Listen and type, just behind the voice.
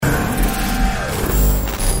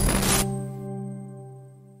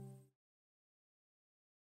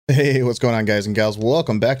Hey, what's going on, guys and gals?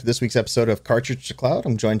 Welcome back to this week's episode of Cartridge to Cloud.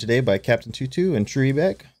 I'm joined today by Captain Tutu and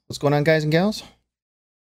Treebeck. What's going on, guys and gals?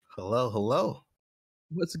 Hello, hello.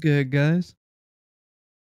 What's good, guys?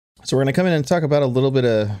 So we're going to come in and talk about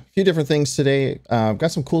a few different things today.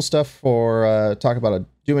 Got some cool stuff for talk about a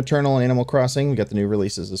Doom Eternal and Animal Crossing. We got the new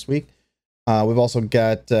releases this week. We've also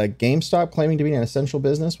got GameStop claiming to be an essential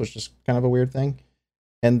business, which is kind of a weird thing.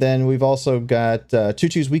 And then we've also got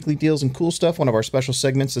Tutu's Weekly Deals and Cool Stuff, one of our special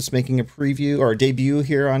segments that's making a preview or a debut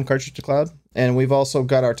here on Cartridge to Cloud. And we've also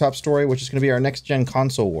got our top story, which is going to be our next-gen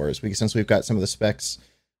console wars, since we've got some of the specs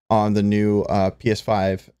on the new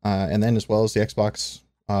PS5 and then as well as the Xbox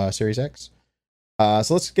Series X. So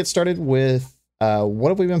let's get started with what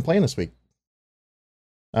have we been playing this week?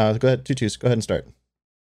 Go ahead, Tutus, go ahead and start.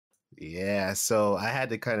 Yeah, so I had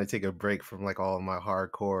to kind of take a break from like all of my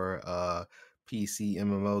hardcore PC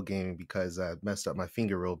MMO gaming because I messed up my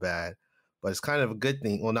finger real bad. But it's kind of a good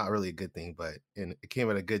thing. Well, not really a good thing, but it came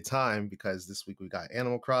at a good time because this week we got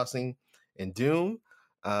Animal Crossing and Doom.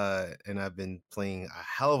 And I've been playing a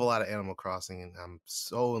hell of a lot of Animal Crossing, and I'm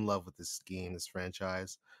so in love with this game, this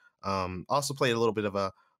franchise. Also played a little bit of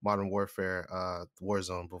a Modern Warfare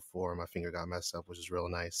Warzone before my finger got messed up, which is real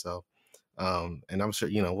nice. So and I'm sure,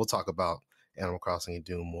 we'll talk about Animal Crossing and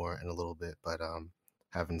Doom more in a little bit, but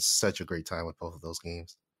having such a great time with both of those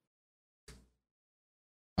games.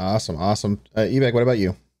 Awesome. Ebek, what about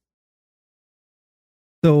you?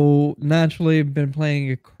 So naturally, been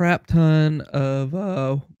playing a crap ton of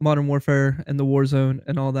Modern Warfare and the Warzone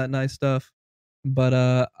and all that nice stuff. But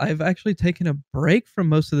I've actually taken a break from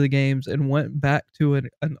most of the games and went back to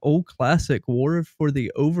an old classic, War for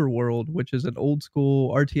the Overworld, which is an old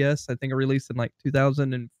school RTS. I think it released in like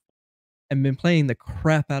 2000 and been playing the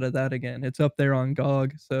crap out of that again. It's up there on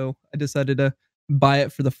GOG, so I decided to buy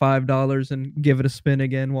it for the $5 and give it a spin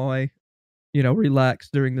again while I, relax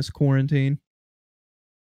during this quarantine.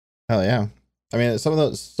 Hell yeah. I mean, some of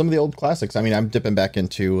the old classics. I mean, I'm dipping back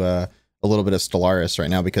into a little bit of Stellaris right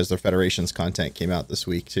now because their Federation's content came out this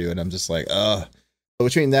week too, and I'm just like, ugh. But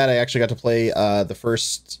between that, I actually got to play the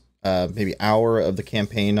first maybe hour of the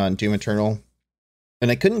campaign on Doom Eternal, and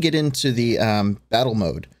I couldn't get into the battle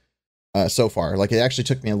mode so far. Like, it actually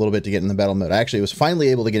took me a little bit to get in the battle mode. I actually was finally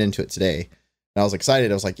able to get into it today. And I was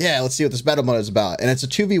excited. I was like, yeah, let's see what this battle mode is about. And it's a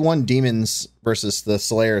 2v1 demons versus the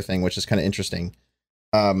Slayer thing, which is kind of interesting.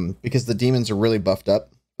 Because the demons are really buffed up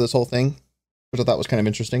for this whole thing, which I thought was kind of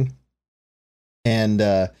interesting. And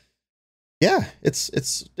yeah, it's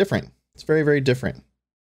different. It's very, very different.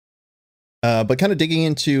 But kind of digging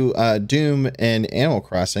into Doom and Animal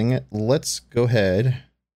Crossing, let's go ahead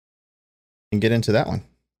and get into that one.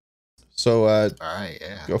 So all right,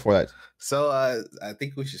 yeah, go for that. So I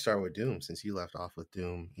think we should start with Doom since you left off with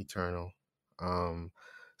Doom Eternal.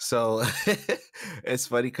 So it's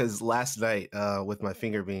funny because last night, with my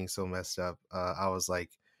finger being so messed up, I was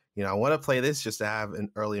like, I want to play this just to have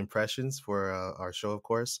an early impressions for our show, of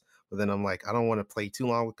course. But then I'm like, I don't want to play too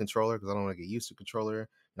long with controller because I don't want to get used to controller.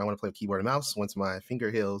 And I want to play with keyboard and mouse once my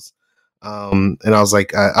finger heals. And I was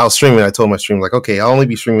like, I was streaming. I told my stream like, okay, I'll only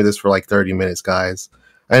be streaming this for like 30 minutes, guys.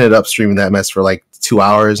 I ended up streaming that mess for like 2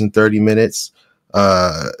 hours and 30 minutes,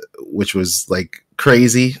 which was like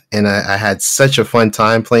crazy. And I had such a fun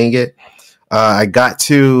time playing it. I got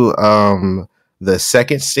to the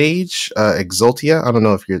second stage, Exultia. I don't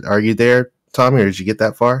know if are you there, Tommy, or did you get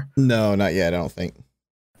that far? No, not yet. I don't think.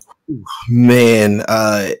 Man,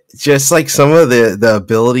 just like some of the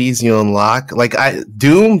abilities you unlock, like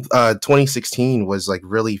Doom 2016 was like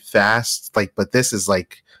really fast, like, but this is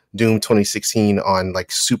like Doom 2016 on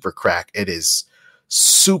like super crack. It is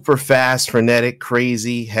super fast, frenetic,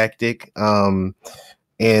 crazy, hectic. And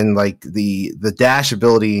like the dash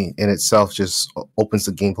ability in itself just opens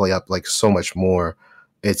the gameplay up like so much more.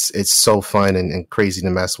 It's so fun and crazy to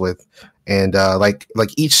mess with. And like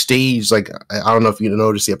each stage, like I don't know if you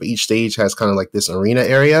noticed yet, but each stage has kind of like this arena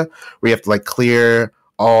area where you have to like clear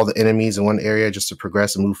all the enemies in one area just to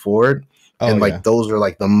progress and move forward. And like those are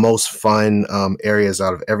like the most fun areas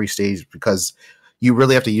out of every stage because you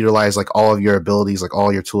really have to utilize like all of your abilities, like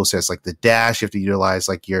all your tool sets, like the dash. You have to utilize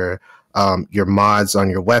like your mods on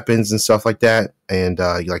your weapons and stuff like that, and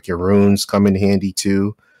like your runes come in handy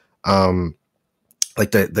too. Like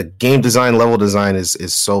the game design, level design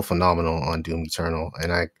is so phenomenal on Doom Eternal,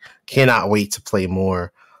 and I cannot wait to play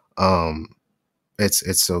more.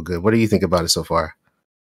 It's so good. What do you think about it so far?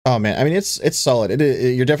 Oh man, I mean it's solid.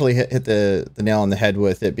 You're definitely hit the nail on the head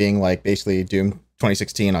with it being like basically Doom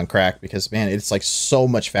 2016 on crack because man, it's like so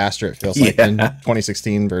much faster. It feels like in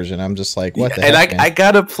 2016 version. I'm just like, what the and heck, I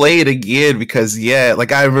gotta play it again because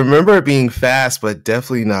like I remember it being fast, but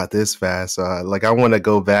definitely not this fast. Like I want to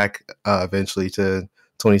go back eventually to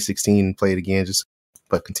 2016 and play it again.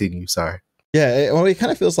 But continue. Sorry. Yeah, it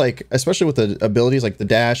kind of feels like, especially with the abilities like the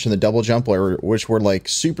dash and the double jump, which were like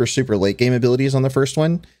super late game abilities on the first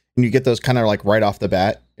one, and you get those kind of like right off the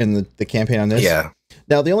bat in the campaign on this. Yeah.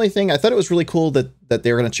 Now, the only thing, I thought it was really cool that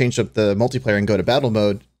they were going to change up the multiplayer and go to battle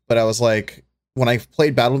mode, but I was like, when I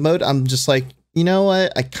played battle mode, I'm just like, you know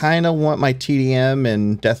what? I kind of want my TDM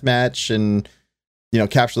and deathmatch and,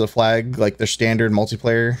 capture the flag, like their standard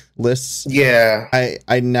multiplayer lists. Yeah.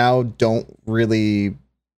 I now don't really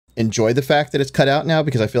enjoy the fact that it's cut out now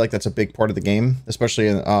because I feel like that's a big part of the game, especially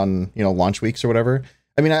on launch weeks or whatever.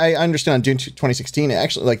 I mean, I understand on Dune 2016, it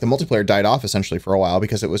actually, like, the multiplayer died off essentially for a while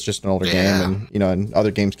because it was just an older game, and and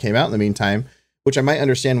other games came out in the meantime, which I might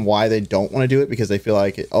understand why they don't want to do it because they feel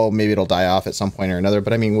like, maybe it'll die off at some point or another.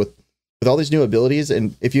 But I mean, with all these new abilities,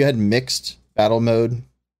 and if you had mixed battle mode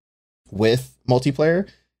with multiplayer,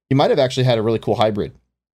 you might have actually had a really cool hybrid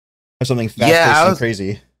or something fast-paced and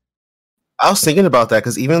crazy. I was thinking about that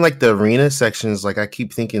because even like the arena sections, like I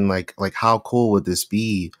keep thinking like how cool would this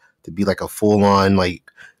be to be like a full on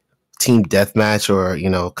like team deathmatch or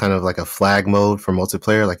kind of like a flag mode for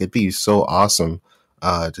multiplayer. Like it'd be so awesome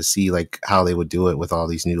to see like how they would do it with all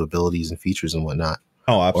these new abilities and features and whatnot.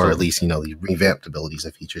 Oh, absolutely. Or at least the revamped abilities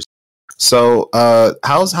and features. So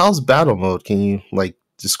how's battle mode? Can you like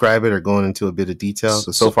describe it or go into a bit of detail?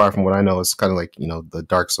 So far from what I know, it's kind of like the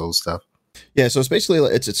Dark Souls stuff. Yeah, so it's basically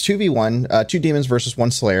it's 2v1, 2 demons versus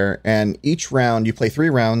 1 slayer, and each round you play 3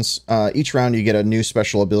 rounds. Each round you get a new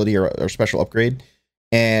special ability or special upgrade,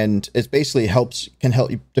 and it basically can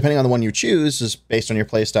help you depending on the one you choose, is based on your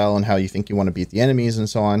play style and how you think you want to beat the enemies and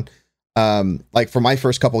so on. Like for my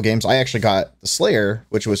first couple games, I actually got the Slayer,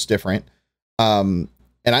 which was different. And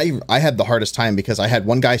I had the hardest time because I had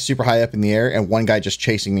one guy super high up in the air and one guy just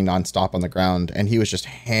chasing me nonstop on the ground, and he was just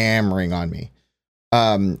hammering on me.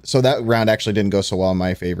 So that round actually didn't go so well in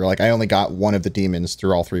my favor. Like I only got one of the demons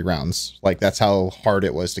through all 3 rounds. Like that's how hard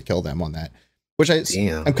it was to kill them on that, which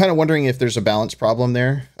I'm kind of wondering if there's a balance problem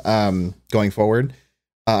there, going forward.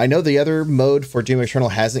 I know the other mode for Doom Eternal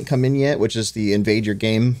hasn't come in yet, which is the invade your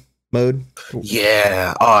game mode.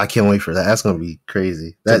 Yeah. Oh, I can't wait for that. That's going to be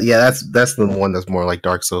crazy. That's the one that's more like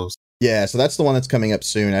Dark Souls. Yeah. So that's the one that's coming up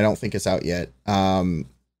soon. I don't think it's out yet.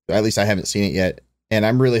 At least I haven't seen it yet. And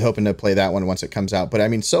I'm really hoping to play that one once it comes out. But I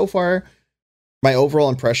mean, so far, my overall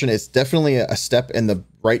impression is definitely a step in the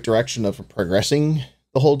right direction of progressing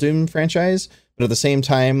the whole Doom franchise. But at the same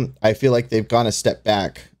time, I feel like they've gone a step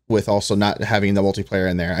back with also not having the multiplayer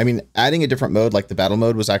in there. I mean, adding a different mode like the battle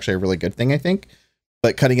mode was actually a really good thing, I think.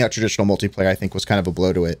 But cutting out traditional multiplayer, I think, was kind of a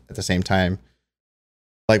blow to it at the same time.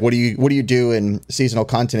 Like, what do you do in seasonal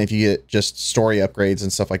content if you get just story upgrades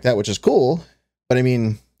and stuff like that, which is cool. But I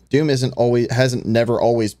mean, Doom hasn't never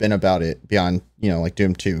always been about it beyond, like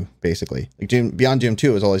Doom 2, basically. Like Beyond Doom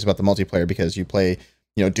 2 is always about the multiplayer because you play,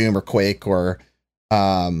 Doom or Quake or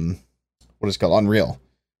what is it called? Unreal.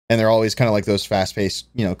 And they're always kind of like those fast-paced,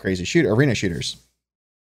 crazy arena shooters.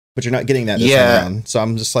 But you're not getting that this time around. So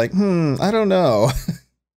I'm just like, I don't know.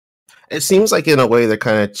 It seems like in a way they're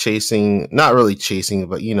kind of chasing, not really chasing,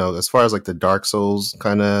 but as far as like the Dark Souls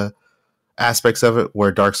kind of aspects of it,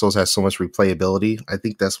 where Dark Souls has so much replayability, I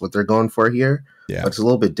think that's what they're going for here. Yeah, but it's a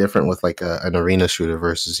little bit different with like an arena shooter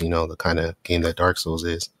versus the kind of game that Dark Souls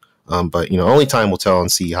is. But only time will tell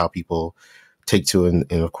and see how people take to it,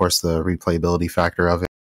 and of course the replayability factor of it.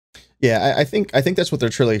 Yeah, I think that's what they're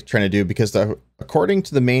truly trying to do, because according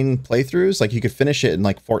to the main playthroughs, like you could finish it in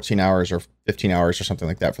like 14 hours or 15 hours or something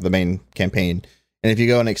like that for the main campaign. And if you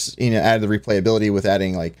go and add the replayability with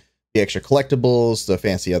adding like the extra collectibles, the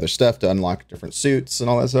fancy other stuff to unlock different suits and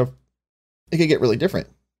all that stuff, it could get really different.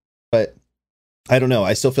 But I don't know.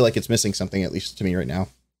 I still feel like it's missing something, at least to me right now.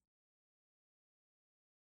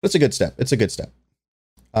 But it's a good step. It's a good step.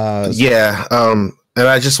 And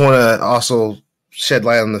I just want to also shed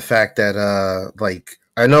light on the fact that like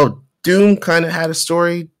I know Doom kind of had a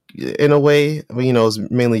story in a way, but it's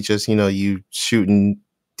mainly just you shooting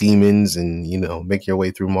demons and making your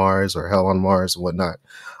way through Mars or Hell on Mars and whatnot.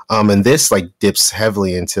 And this like dips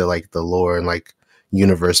heavily into like the lore and like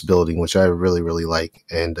universe building, which I really really like,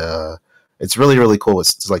 and it's really really cool.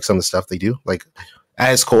 It's like some of the stuff they do. Like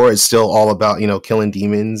at its core, it's still all about killing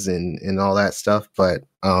demons and all that stuff, but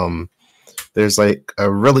there's like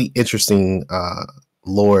a really interesting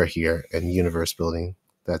lore here and universe building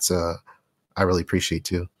that's I really appreciate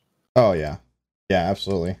too. Oh yeah,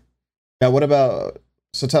 absolutely. Now, what about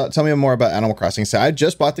So tell me more about Animal Crossing. So I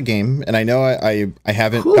just bought the game, and I know I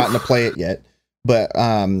haven't gotten to play it yet. But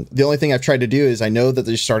the only thing I've tried to do is I know that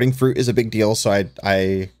the starting fruit is a big deal. So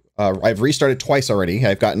I've restarted twice already.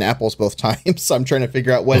 I've gotten apples both times. So I'm trying to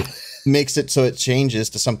figure out what makes it so it changes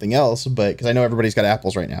to something else. But because I know everybody's got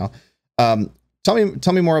apples right now. Tell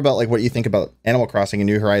me more about like what you think about Animal Crossing and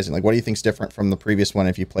New Horizon. Like, what do you think's different from the previous one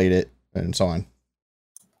if you played it and so on?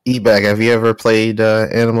 Ebag, have you ever played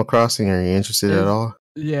Animal Crossing? Are you interested at all?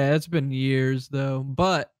 Yeah, it's been years though,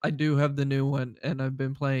 but I do have the new one, and I've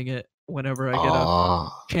been playing it whenever I get a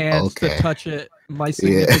chance to touch it. My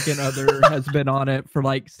significant other has been on it for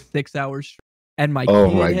like 6 hours, and my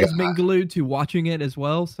kid has been glued to watching it as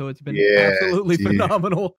well. So it's been absolutely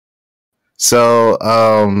phenomenal. So,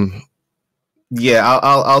 yeah,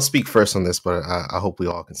 I'll speak first on this, but I hope we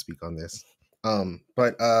all can speak on this.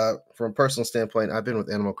 But from a personal standpoint, I've been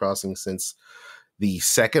with Animal Crossing since the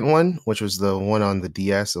second one, which was the one on the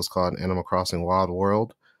DS. It was called Animal Crossing Wild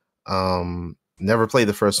World. Never played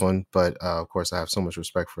the first one, but of course I have so much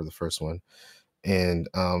respect for the first one. And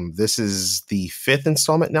this is the 5th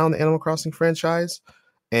installment now in the Animal Crossing franchise.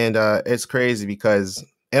 And it's crazy because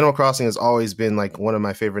Animal Crossing has always been like one of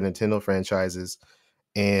my favorite Nintendo franchises.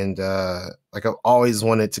 And like I've always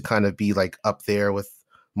wanted to kind of be like up there with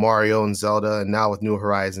Mario and Zelda. And now with New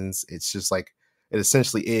Horizons, it's just like, it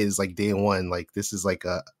essentially is like day one. Like this is like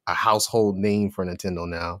a household name for Nintendo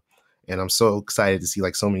now. And I'm so excited to see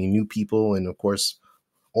like so many new people. And of course,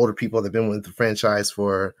 older people that have been with the franchise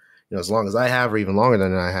for, as long as I have, or even longer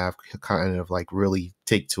than I have, kind of like really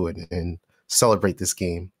take to it and celebrate this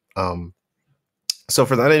game. So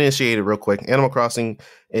for the uninitiated, real quick, Animal Crossing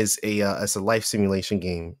is it's a life simulation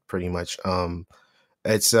game, pretty much.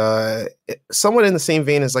 It's somewhat in the same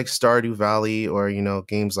vein as like Stardew Valley or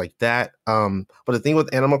games like that. But the thing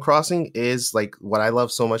with Animal Crossing is like what I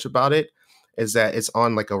love so much about it is that it's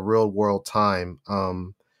on like a real world time,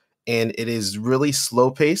 and it is really slow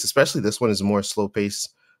paced. Especially this one is more slow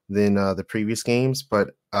paced than the previous games, but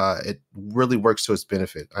it really works to its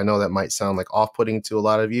benefit. I know that might sound like off putting to a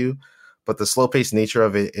lot of you, but the slow paced nature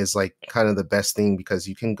of it is like kind of the best thing because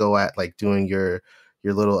you can go at like doing your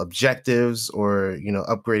little objectives or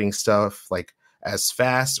upgrading stuff like as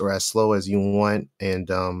fast or as slow as you want.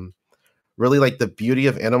 And really like the beauty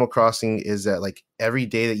of Animal Crossing is that like every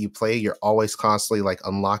day that you play, you're always constantly like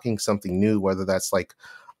unlocking something new, whether that's like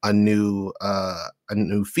a new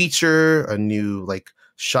feature, a new like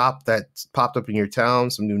shop that popped up in your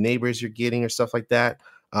town, some new neighbors you're getting or stuff like that.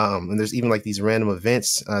 And there's even like these random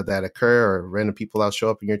events that occur or random people that'll show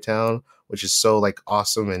up in your town, which is so like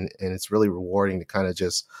awesome. And it's really rewarding to kind of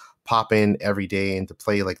just pop in every day and to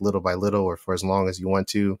play like little by little or for as long as you want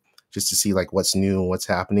to, just to see like what's new and what's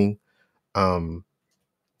happening. And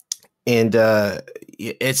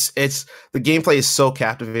it's the gameplay is so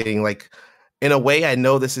captivating. Like in a way, I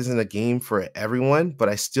know this isn't a game for everyone, but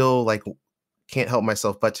I still like can't help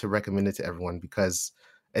myself but to recommend it to everyone because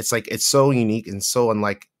it's like it's so unique and so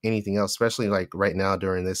unlike anything else, especially like right now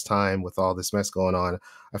during this time with all this mess going on.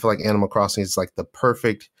 I feel like Animal Crossing is like the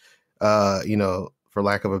perfect, for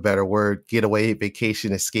lack of a better word, getaway,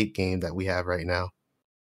 vacation, escape game that we have right now.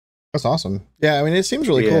 That's awesome. Yeah, I mean, it seems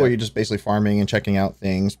really cool where you're just basically farming and checking out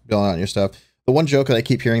things, building out your stuff. The one joke that I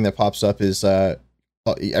keep hearing that pops up is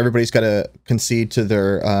everybody's got to concede to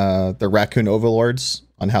their raccoon overlords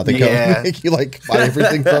on how they go and make you like buy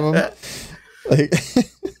everything from them. Like,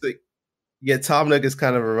 yeah, Tom Nook is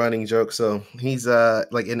kind of a running joke. So he's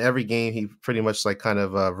like in every game, he pretty much like kind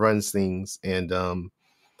of runs things. And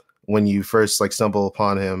when you first like stumble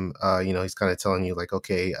upon him, he's kind of telling you like,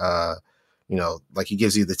 okay, like he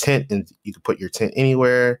gives you the tent and you can put your tent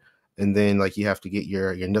anywhere. And then like you have to get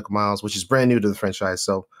your Nook Miles, which is brand new to the franchise.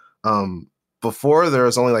 So before there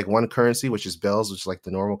was only like one currency, which is bells, which is like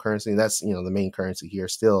the normal currency. And that's, the main currency here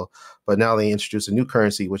still. But now they introduce a new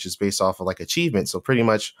currency, which is based off of like achievements. So pretty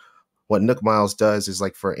much what Nook Miles does is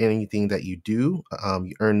like for anything that you do,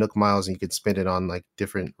 you earn Nook Miles and you can spend it on like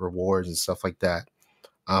different rewards and stuff like that.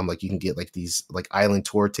 Like you can get like these like island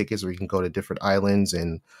tour tickets where you can go to different islands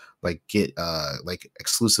and like get like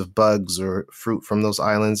exclusive bugs or fruit from those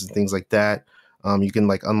islands and things like that. You can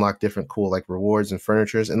like unlock different cool like rewards and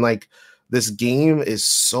furnitures. And like this game is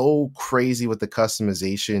so crazy with the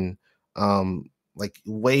customization, like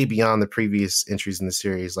way beyond the previous entries in the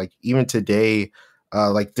series. Like even today,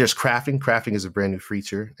 like there's crafting. Crafting is a brand new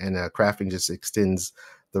feature, and crafting just extends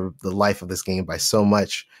the life of this game by so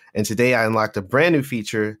much. And today I unlocked a brand new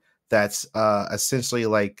feature that's essentially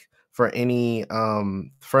like for any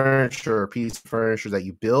furniture or piece of furniture that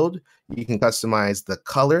you build, you can customize the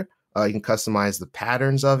color, you can customize the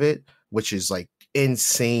patterns of it, which is like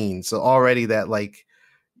insane. So already that like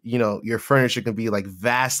your furniture can be like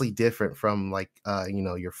vastly different from like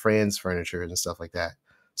your friends' furniture and stuff like that.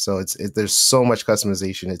 So there's so much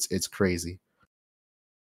customization. It's crazy.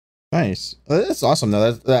 Nice. That's awesome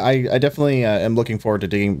though. I definitely am looking forward to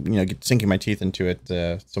digging, sinking my teeth into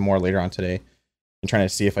it some more later on today, and trying to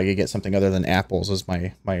see if I could get something other than apples as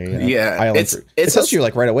my island. It's tells you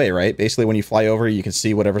like right away, right? Basically, when you fly over, you can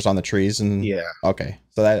see whatever's on the trees, and okay.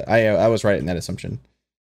 So that I was right in that assumption.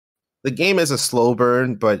 The game is a slow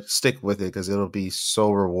burn, but stick with it because it'll be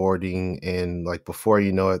so rewarding, and like before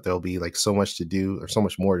you know it, there'll be like so much to do or so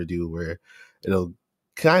much more to do where it'll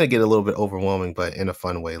kind of get a little bit overwhelming, but in a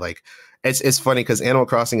fun way. Like it's funny because Animal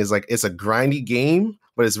Crossing is like it's a grindy game,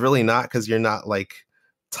 but it's really not because you're not like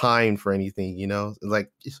timed for anything, like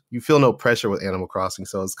you feel no pressure with Animal Crossing,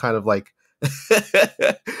 so it's kind of like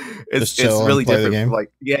it's really different.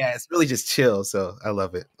 Like it's really just chill. So I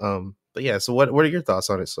love it. But yeah, so what are your thoughts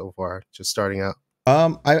on it so far? Just starting out.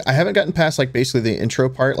 I haven't gotten past like basically the intro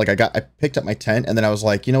part. Like I picked up my tent and then I was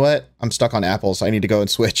like, you know what? I'm stuck on apples. I need to go and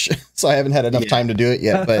switch. So I haven't had enough time to do it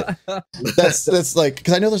yet. But that's like,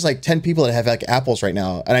 because I know there's like 10 people that have like apples right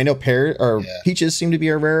now, and I know peaches seem to be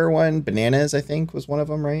a rarer one. Bananas, I think, was one of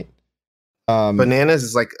them, right? Bananas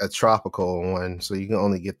is like a tropical one, so you can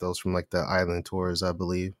only get those from like the island tours, I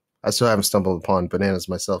believe. I still haven't stumbled upon bananas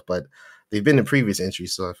myself, but they've been in previous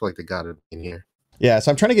entries, so I feel like they got it in here. Yeah,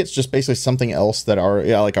 so I'm trying to get just basically something else that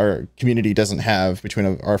our community doesn't have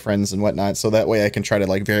between our friends and whatnot, so that way I can try to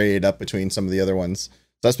like vary it up between some of the other ones.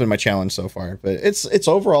 So that's been my challenge so far. But it's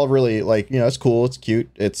overall really like, it's cool, it's cute.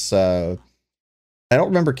 It's I don't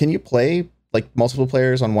remember, can you play like multiple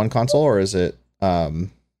players on one console, or is it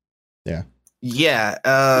Yeah.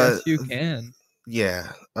 Yes, you can.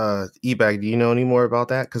 Yeah. Ebag, do you know any more about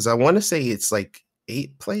that? Because I want to say it's like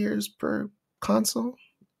 8 players per console.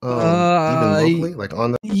 Even locally, like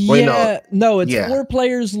on the it's 4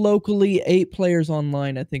 players locally, 8 players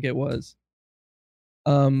online, I think it was.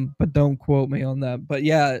 But don't quote me on that. But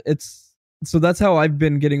yeah, so that's how I've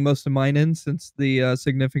been getting most of mine in, since the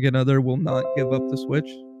significant other will not give up the Switch.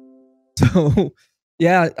 So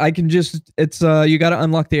yeah, I can just you got to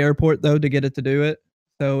unlock the airport though to get it to do it.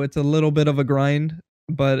 So it's a little bit of a grind,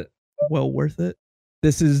 but well worth it.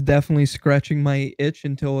 This is definitely scratching my itch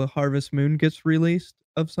until a Harvest Moon gets released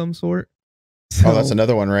of some sort. So, that's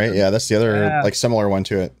another one, right? Yeah, that's the other like similar one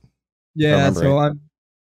to it. Yeah, so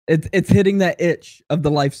it's hitting that itch of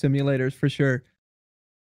the life simulators for sure.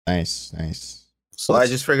 Nice. So I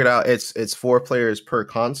just figured out it's 4 players per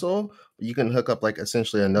console. You can hook up like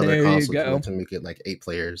essentially another console to make it like 8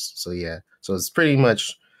 players. So yeah, so it's pretty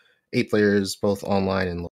much 8 players both online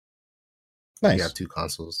and local. Nice. You have 2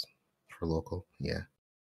 consoles for local. Yeah.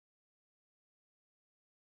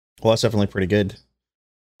 Well, that's definitely pretty good.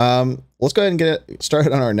 Let's go ahead and get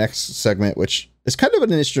started on our next segment, which is kind of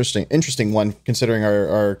an interesting one considering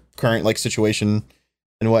our current like situation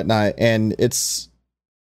and whatnot. And it's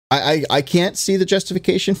I can't see the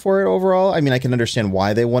justification for it overall. I mean, I can understand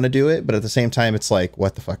why they want to do it, but at the same time, it's like,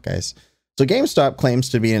 what the fuck, guys? So GameStop claims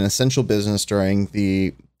to be an essential business during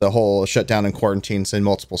the whole shutdown and quarantines in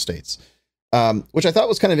multiple states, which I thought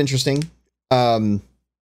was kind of interesting.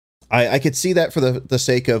 I could see that for the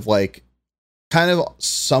sake of like kind of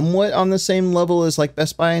somewhat on the same level as like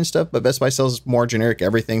Best Buy and stuff, but Best Buy sells more generic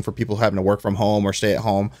everything for people having to work from home or stay at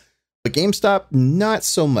home, but GameStop, not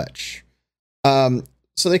so much.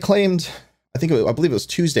 So they claimed, I believe it was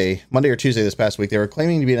Monday or Tuesday this past week, they were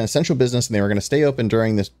claiming to be an essential business and they were going to stay open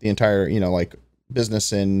during the entire, like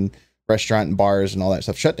business and restaurant and bars and all that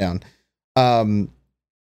stuff shut down.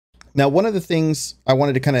 Now, one of the things I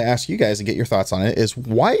wanted to kind of ask you guys and get your thoughts on it is,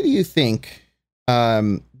 why do you think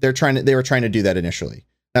they were trying to do that initially?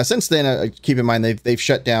 Now, since then, keep in mind they've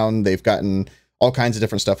shut down, they've gotten all kinds of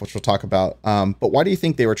different stuff, which we'll talk about. But why do you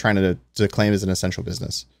think they were trying to claim as an essential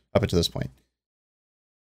business up until this point?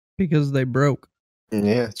 Because they broke.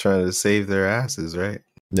 Yeah, trying to save their asses, right?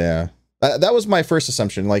 Yeah, that was my first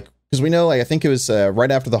assumption. Like, because we know, like, I think it was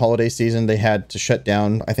right after the holiday season, they had to shut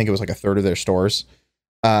down. I think it was like a third of their stores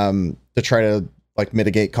to try to like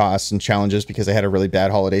mitigate costs and challenges because they had a really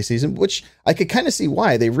bad holiday season, which I could kind of see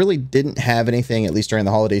why. They really didn't have anything, at least during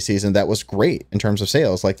the holiday season, that was great in terms of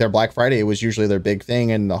sales. Like their Black Friday was usually their big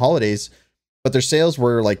thing in the holidays, but their sales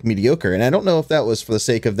were like mediocre. And I don't know if that was for the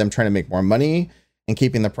sake of them trying to make more money and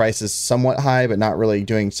keeping the prices somewhat high, but not really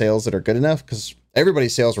doing sales that are good enough, because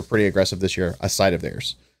everybody's sales were pretty aggressive this year aside of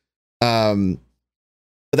theirs. But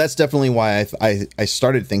that's definitely why I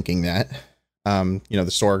started thinking that.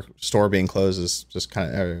 The store being closed is just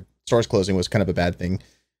kind of, stores closing was kind of a bad thing.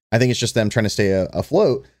 I think it's just them trying to stay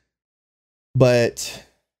afloat, but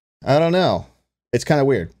I don't know. It's kind of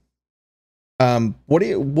weird.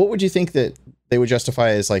 What would you think that they would justify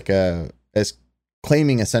as like as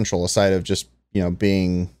claiming essential aside of just,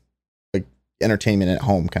 being like entertainment at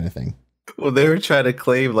home kind of thing? Well, they were trying to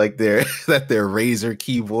claim like that their Razer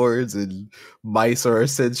keyboards and mice are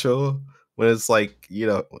essential. When it's like,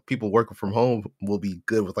 people working from home will be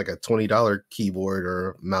good with like a $20 keyboard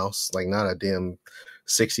or mouse, like not a damn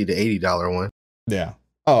 $60 to $80 one. Yeah.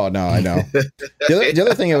 Oh no, I know. The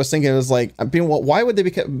other thing I was thinking was like, why would they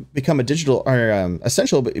become a digital or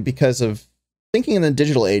essential? Because of thinking in the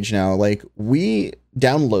digital age now, like we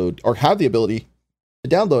download or have the ability to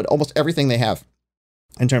download almost everything they have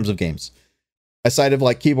in terms of games. Aside of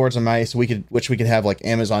like keyboards and mice, we could have like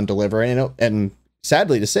Amazon deliver, and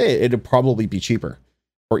sadly to say, it'd probably be cheaper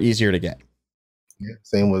or easier to get. Yeah,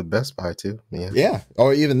 same with Best Buy too. Yeah,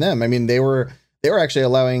 or even them. I mean, they were actually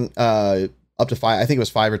allowing up to 5. I think it was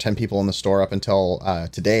 5 or 10 people in the store up until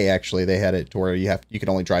today. Actually, they had it to where you could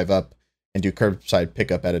only drive up and do curbside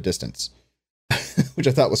pickup at a distance, which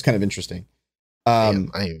I thought was kind of interesting. I didn't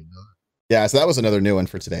even know. Yeah, so that was another new one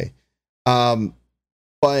for today.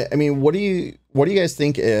 But I mean, what do you guys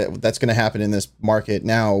think that's going to happen in this market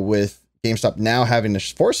now with GameStop now having to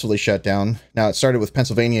forcefully shut down? Now it started with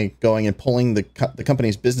Pennsylvania going and pulling the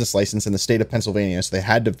company's business license in the state of Pennsylvania, so they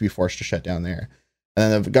had to be forced to shut down there.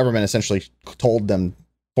 And then the government essentially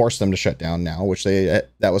forced them to shut down now, which that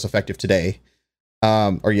was effective today,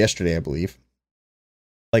 or yesterday, I believe.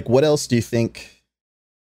 Like, what else do you think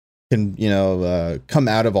can come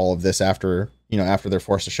out of all of this after they're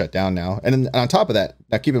forced to shut down now? And then on top of that,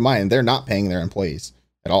 now keep in mind they're not paying their employees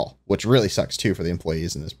at all, which really sucks too for the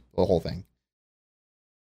employees in the whole thing.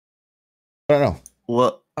 I don't know.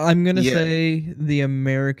 Well, I'm gonna say the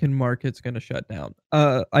American market's gonna shut down.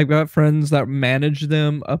 I've got friends that manage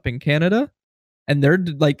them up in Canada, and they're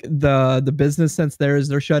like the business sense there is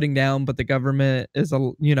they're shutting down, but the government is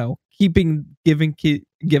giving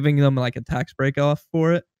them like a tax break off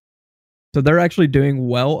for it. So they're actually doing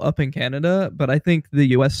well up in Canada, but I think the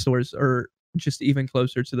US stores are just even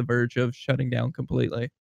closer to the verge of shutting down completely.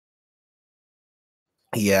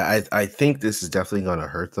 Yeah, I think this is definitely going to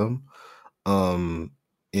hurt them.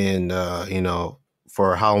 And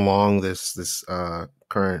for how long this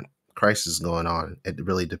current crisis is going on, it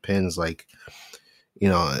really depends. Like,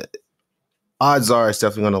 odds are it's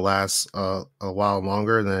definitely going to last a while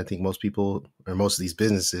longer than I think most people or most of these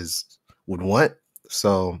businesses would want.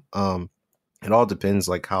 So, it all depends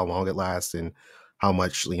like how long it lasts and how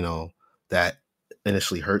much, that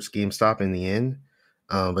initially hurts GameStop in the end.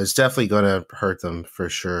 But it's definitely going to hurt them for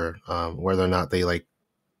sure. Whether or not they like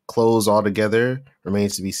close altogether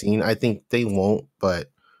remains to be seen. I think they won't,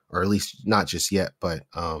 or at least not just yet, but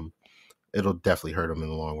it'll definitely hurt them in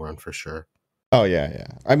the long run for sure. Oh yeah.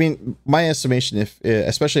 I mean, my estimation,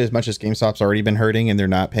 especially as much as GameStop's already been hurting and they're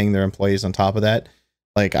not paying their employees on top of that,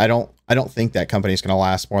 like I don't think that company's going to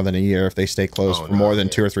last more than a year if they stay closed for more than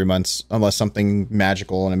 2 or 3 months, unless something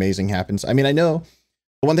magical and amazing happens. I mean, I know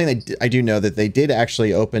one thing I do know that they did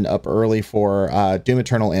actually open up early for Doom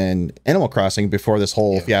Eternal and Animal Crossing before this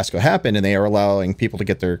whole fiasco happened, and they are allowing people to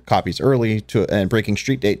get their copies early and breaking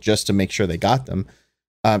street date just to make sure they got them.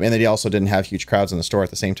 And they also didn't have huge crowds in the store at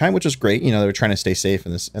the same time, which was great. They were trying to stay safe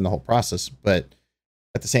in the whole process, but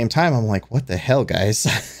at the same time, I'm like, what the hell, guys?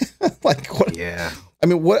 Like, what? Yeah. I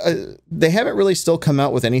mean, what they haven't really still come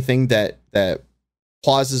out with anything that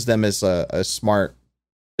plauses them as a smart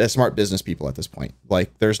business people at this point.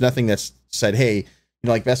 Like, there's nothing that's said, hey,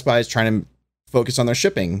 like Best Buy is trying to focus on their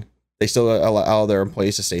shipping. They still allow their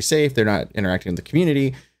employees to stay safe. They're not interacting with the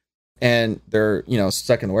community, and they're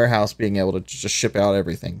stuck in the warehouse being able to just ship out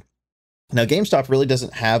everything. Now, GameStop really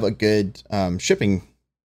doesn't have a good shipping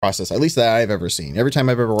process, at least that I've ever seen. Every time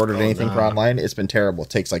I've ever ordered anything for online, it's been terrible. It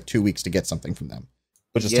takes like 2 weeks to get something from them,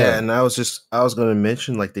 which is terrible. And I was going to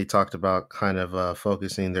mention, like, they talked about kind of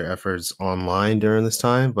focusing their efforts online during this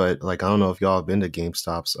time, but like, I don't know if y'all have been to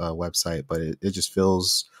GameStop's website, but it just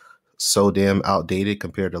feels so damn outdated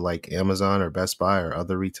compared to like Amazon or Best Buy or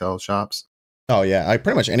other retail shops. Oh yeah, I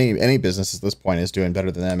pretty much any business at this point is doing better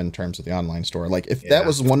than them in terms of the online store. Like, if that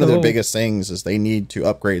was one of their biggest things, is they need to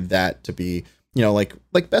upgrade that to be, like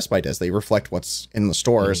Best Buy does. They reflect what's in the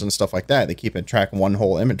stores and stuff like that. They keep it track one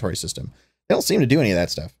whole inventory system. They don't seem to do any of that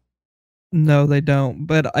stuff. No, they don't.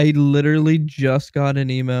 But I literally just got an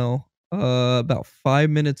email about 5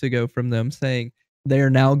 minutes ago from them saying they are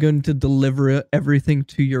now going to deliver everything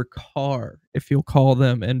to your car if you'll call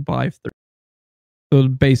them and buy through. So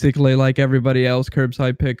basically, like everybody else,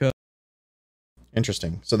 curbside pickup.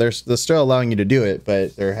 Interesting. So they're still allowing you to do it,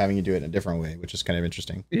 but they're having you do it in a different way, which is kind of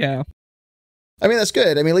interesting. Yeah. I mean, that's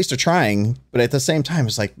good. I mean, at least they're trying. But at the same time,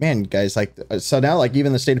 it's like, man, guys, like, so now, like,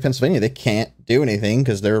 even the state of Pennsylvania, they can't do anything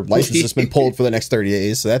because their license has been pulled for the next 30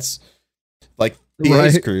 days. So that's like PA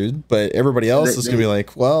screwed. But everybody else is going to be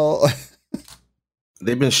like, well,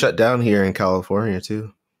 they've been shut down here in California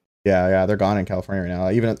too. Yeah, they're gone in California right now.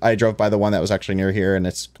 Even I drove by the one that was actually near here, and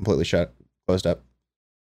it's completely closed up.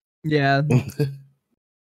 Yeah.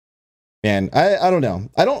 Man, I don't know.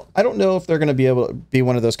 I don't know if they're going to be able to be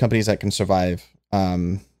one of those companies that can survive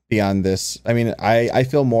beyond this. I mean, I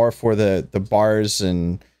feel more for the bars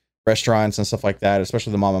and restaurants and stuff like that,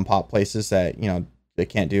 especially the mom and pop places that, you know, they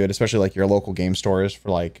can't do it, especially like your local game stores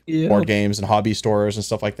for like board games and hobby stores and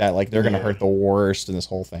stuff like that. Like they're going to hurt the worst in this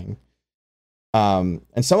whole thing. And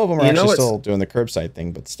some of them are actually still doing the curbside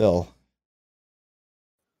thing, but still.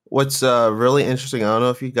 What's really interesting, I don't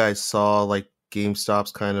know if you guys saw like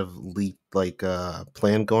GameStop's kind of leaked like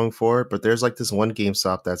plan going forward, but there's like this one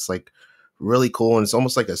GameStop that's like really cool, and it's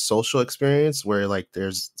almost like a social experience where like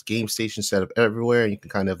there's game stations set up everywhere, and you can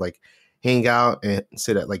kind of like hang out and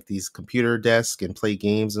sit at like these computer desks and play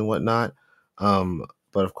games and whatnot.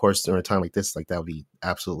 But of course, during a time like this, like that would be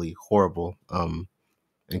absolutely horrible and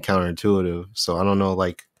counterintuitive. So I don't know,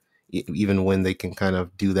 like even when they can kind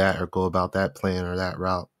of do that or go about that plan or that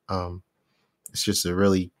route. It's just a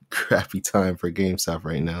really crappy time for GameStop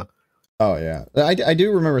right now. Oh yeah, I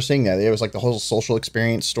do remember seeing that. It was like the whole social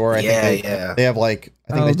experience store. I think they have like,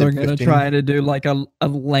 I think they're gonna try to do like a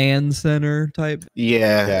LAN center type.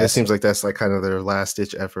 Yeah, it seems like that's like kind of their last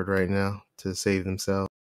ditch effort right now to save themselves.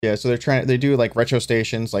 Yeah, so they do like retro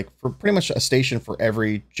stations, like for pretty much a station for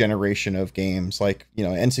every generation of games, like, you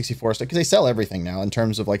know, N64 stuff, because they sell everything now in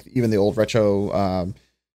terms of like even the old retro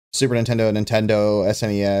Super Nintendo,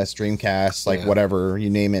 SNES, Dreamcast, like whatever you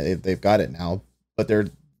name it, they've got it now. But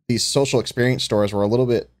these social experience stores were a little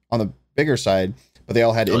bit on the bigger side, but they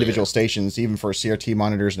all had individual stations, even for CRT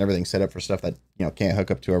monitors and everything set up for stuff that, you know, can't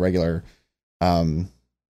hook up to a regular, you know,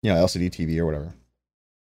 LCD TV or whatever.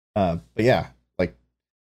 But yeah, like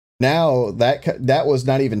now that was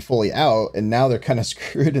not even fully out, and now they're kind of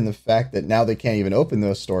screwed in the fact that now they can't even open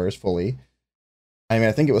those stores fully. I mean,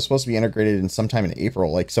 I think it was supposed to be integrated in sometime in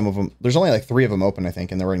April. Like some of them, there's only like 3 of them open, I think,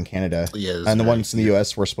 and they're in Canada. Yeah, and the ones in the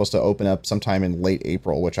US were supposed to open up sometime in late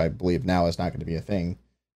April, which I believe now is not going to be a thing.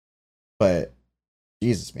 But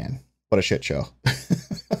Jesus, man, what a shit show.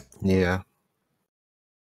 Yeah.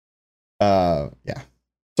 Yeah.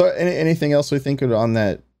 So anything else we think on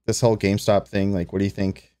this whole GameStop thing? Like, what do you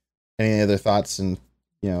think? Any other thoughts and,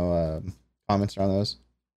 you know, comments around those?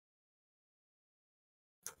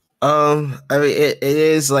 I mean, it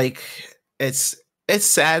is like it's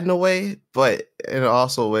sad in a way, but in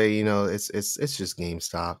also a way, you know, it's just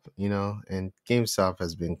GameStop, you know, and GameStop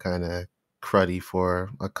has been kind of cruddy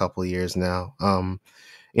for a couple of years now. You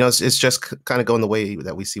know, it's just kind of going the way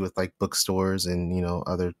that we see with like bookstores and, you know,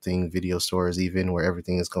 other video stores, even, where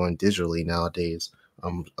everything is going digitally nowadays.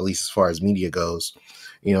 At least as far as media goes,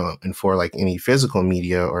 you know, and for like any physical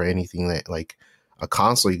media or anything that like a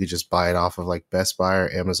console, you could just buy it off of like Best Buy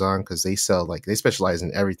or Amazon, because they sell, like, they specialize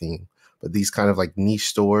in everything. But these kind of like niche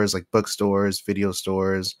stores, like bookstores, video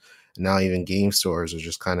stores, and now even game stores are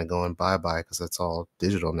just kind of going bye-bye because that's all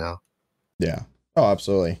digital now. Yeah. Oh,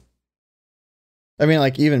 absolutely. I mean,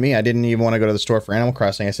 like, even me, I didn't even want to go to the store for Animal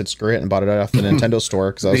Crossing. I said screw it and bought it off the Nintendo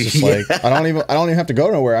store, because I was just like, I don't even have to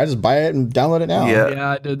go nowhere. I just buy it and download it now.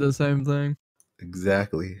 Yeah, I did the same thing.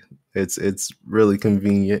 Exactly. It's really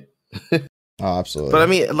convenient. Oh, absolutely. But I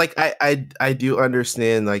mean, like, I do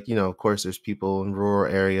understand, like, you know, of course there's people in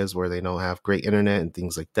rural areas where they don't have great internet and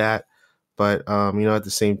things like that. But, you know, at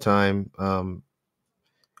the same time,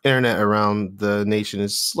 internet around the nation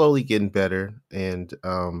is slowly getting better. And,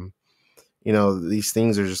 you know, these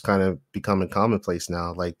things are just kind of becoming commonplace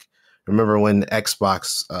now. Like, remember when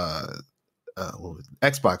Xbox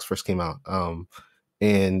first came out,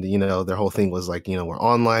 and, you know, their whole thing was like, you know, we're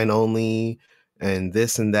online only and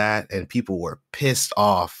this and that, and people were pissed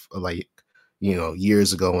off, like, you know,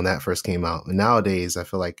 years ago when that first came out. And nowadays, I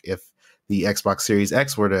feel like if the Xbox Series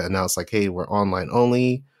X were to announce like, hey, we're online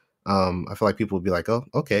only, I feel like people would be like, oh,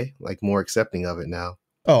 okay, like more accepting of it now.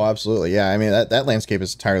 Oh, absolutely. Yeah. I mean, that landscape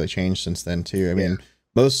has entirely changed since then too. I mean,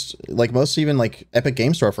 most even like Epic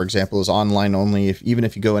Game Store, for example, is online only. Even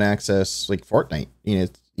if you go and access like Fortnite, you know,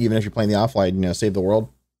 even if you're playing the offline, you know, Save the World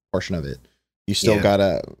portion of it, you still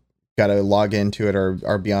gotta log into it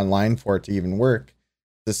or be online for it to even work.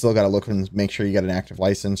 It's still got to look and make sure you got an active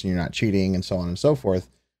license and you're not cheating and so on and so forth.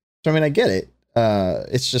 So, I mean, I get it.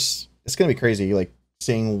 It's going to be crazy, like,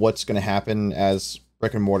 seeing what's going to happen as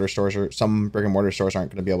brick and mortar stores, or some brick and mortar stores aren't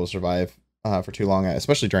going to be able to survive for too long,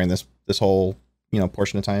 especially during this whole, you know,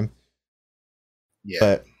 portion of time. Yeah.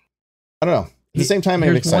 But I don't know. At the same time, I'm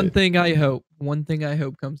Here's excited. one thing I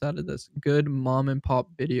hope comes out of this: good mom and pop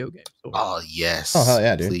video game store. Oh yes. Oh, hell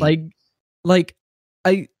yeah, dude. Please. Like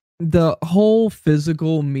I the whole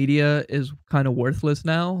physical media is kind of worthless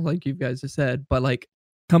now, like you guys have said, but like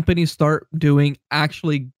companies start doing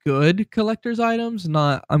actually good collector's items,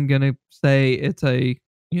 not I'm gonna say it's a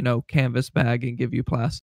canvas bag and give you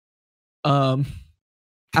plastic. Um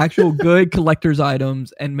Actual good collector's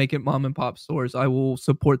items and make it mom and pop stores. I will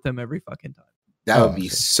support them every fucking time. That Oh, would be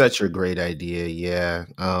sure. such a great idea. Yeah.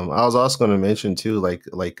 I was also going to mention too,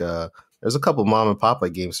 there's a couple mom and pop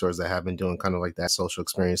like game stores that have been doing kind of like that social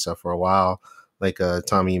experience stuff for a while. Like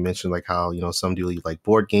Tommy, you mentioned like how some do like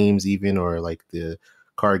board games even, or like the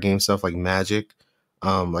card game stuff like Magic.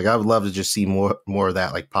 Like I would love to just see more of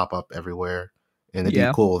that like pop up everywhere, and it'd be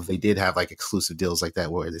Yeah. cool if they did have like exclusive deals like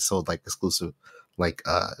that where they sold like exclusive like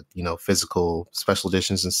physical special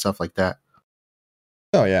editions and stuff like that.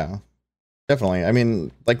 Oh yeah, definitely. I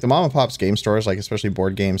mean, like the mom and pop's game stores, like especially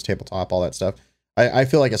board games, tabletop, all that stuff. I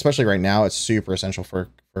feel like especially right now, it's super essential for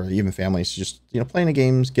even families to just playing the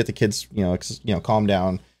games, get the kids calm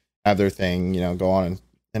down, have their thing, go on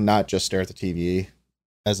and not just stare at the TV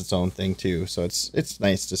as its own thing too. So it's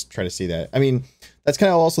nice to try to see that. I mean, that's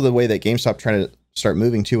kind of also the way that GameStop trying to start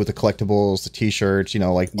moving too with the collectibles, the T-shirts,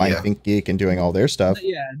 like buying ThinkGeek and doing all their stuff.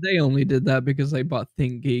 Yeah, they only did that because they bought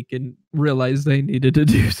ThinkGeek and realized they needed to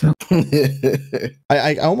do something.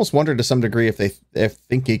 I almost wondered to some degree if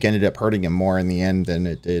ThinkGeek ended up hurting him more in the end than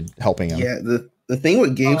it did helping him. Yeah, the thing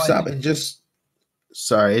with GameStop, it just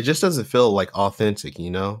doesn't feel like authentic,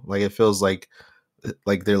 Like it feels like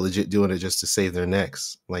they're legit doing it just to save their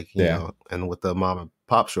necks, like you know. And with the mom and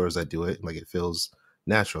pop stores that do it, like it feels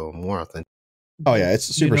natural, more authentic. Oh yeah, it's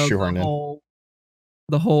super shoehorned in.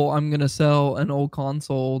 The whole I'm gonna sell an old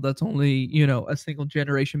console that's only a single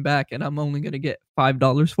generation back, and I'm only gonna get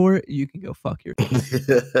 $5 for it. You can go fuck yourself.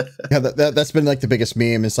 Yeah, that's been like the biggest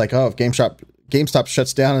meme. It's like, oh, if GameStop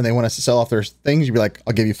shuts down and they want us to sell off their things, you'd be like,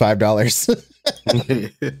 I'll give you $5.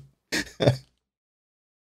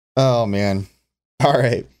 Oh man. All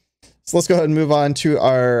right. So let's go ahead and move on to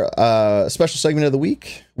our special segment of the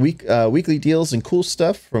weekly deals and cool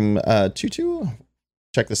stuff from Tutu.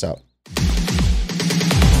 Check this out.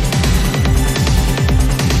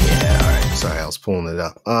 Yeah, all right. Sorry, I was pulling it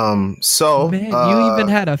up. So man, you even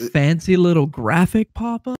had a fancy little graphic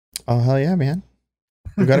pop up. Oh hell yeah, man!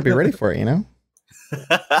 You got to be ready for it,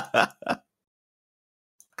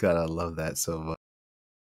 God, I love that so much.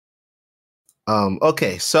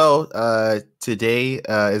 Okay, so today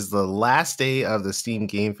is the last day of the Steam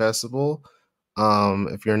Game Festival.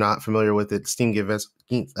 If you're not familiar with it, the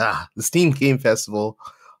Steam Game Festival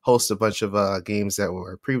hosts a bunch of games that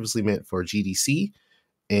were previously meant for GDC,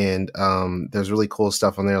 and there's really cool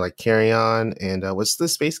stuff on there like Carry On and what's the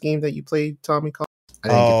space game that you played, Tommy?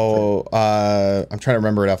 I'm trying to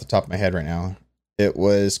remember it off the top of my head right now. It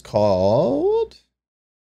was called.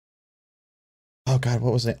 Oh God,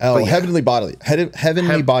 what was it? Oh, yeah. Heavenly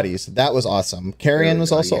Bodies. That was awesome. Carry On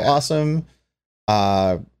was also awesome.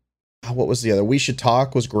 What was the other? We Should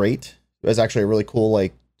Talk was great. It was actually a really cool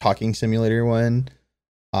like talking simulator one.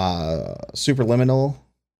 Superliminal,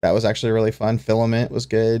 that was actually really fun. Filament was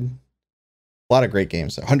good. A lot of great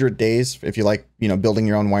games. 100 Days, if you like, building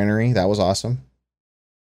your own winery, that was awesome.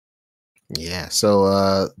 Yeah,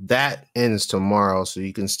 so that ends tomorrow, so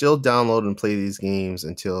you can still download and play these games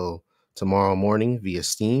until tomorrow morning via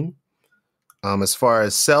Steam. As far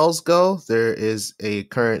as sales go, there is a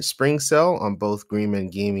current spring sale on both Greenman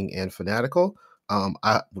Gaming and Fanatical.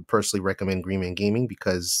 I would personally recommend Greenman Gaming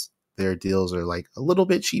because their deals are like a little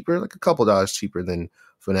bit cheaper, like a couple dollars cheaper than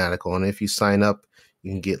Fanatical. And if you sign up,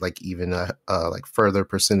 you can get like even like further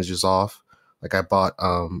percentages off. Like I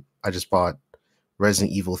just bought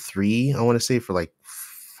Resident Evil 3, I want to say for like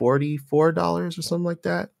 $44 or something like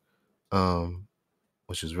that.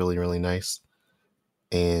 Which is really, really nice.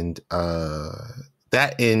 And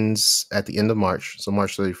that ends at the end of March. So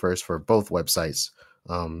March 31st for both websites.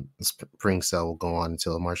 The spring sale will go on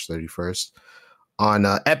until March 31st. On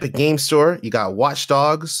Epic Game Store, you got Watch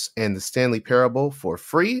Dogs and the Stanley Parable for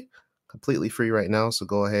free. Completely free right now. So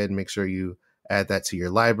go ahead and make sure you add that to your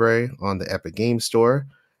library on the Epic Game Store.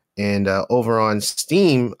 And over on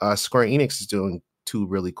Steam, Square Enix is doing 2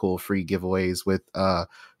 really cool free giveaways with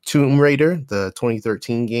Tomb Raider, the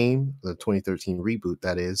 2013 game, the 2013 reboot,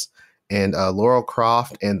 that is, and Lara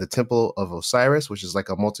Croft and the Temple of Osiris, which is like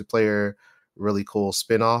a multiplayer, really cool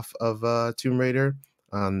spin-off of Tomb Raider.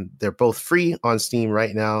 They're both free on Steam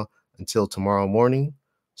right now until tomorrow morning.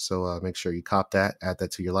 So make sure you cop that, add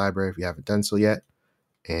that to your library if you haven't done so yet.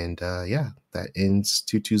 And yeah, that ends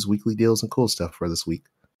Tutu's weekly deals and cool stuff for this week.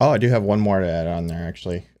 Oh, I do have one more to add on there,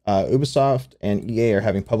 actually. Ubisoft and EA are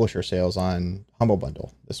having publisher sales on Humble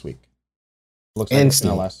Bundle this week. Looks like And it's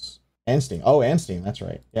Steam. And Steam. Oh, and Steam. That's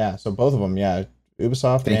right. Yeah. So both of them. Yeah.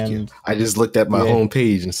 Ubisoft Thank and you. I just looked at my EA.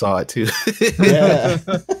 homepage and saw it too. Yeah.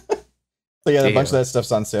 So yeah, a Damn. bunch of that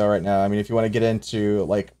stuff's on sale right now. I mean, if you want to get into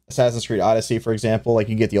like Assassin's Creed Odyssey, for example, like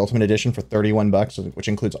you get the Ultimate Edition for $31, which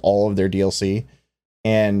includes all of their DLC.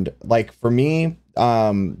 And like for me,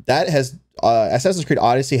 that has Assassin's Creed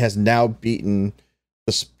Odyssey has now beaten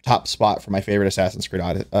the top spot for my favorite Assassin's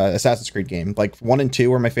Creed game. Like 1 and 2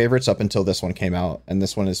 were my favorites up until this one came out, and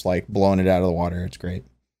this one is like blowing it out of the water. It's great.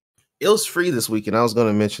 It was free this week, and I was going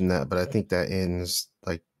to mention that, but I think that ends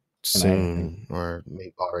like soon or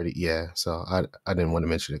maybe already. Yeah, so I didn't want to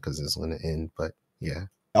mention it because it's going to end, but yeah.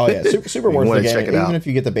 Oh yeah, super You worth wanna the game. check it Even out. if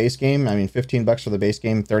you get the base game, I mean, $15 for the base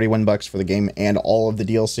game, $31 for the game and all of the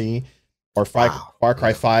DLC, or Wow. Far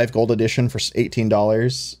Cry 5 Gold Edition for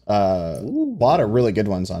 $18. A lot of really good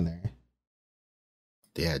ones on there.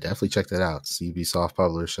 Yeah, definitely check that out. Ubisoft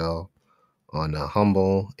Publisher Shell on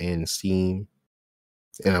Humble and Steam,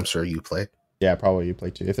 and I'm sure you play. Yeah, probably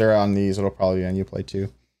Uplay too. If they're on these, it'll probably be on Uplay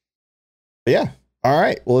too. But yeah, all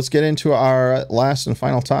right. Well, let's get into our last and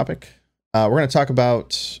final topic. We're going to talk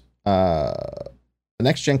about the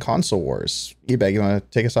next gen console wars. eBay, you want to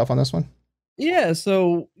take us off on this one? Yeah,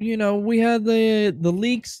 so we had the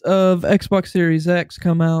leaks of Xbox Series X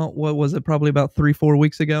come out. What was it? Probably about 3-4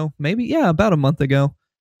 weeks ago, maybe. Yeah, about a month ago.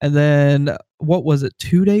 And then what was it?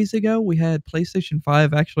 2 days ago, we had PlayStation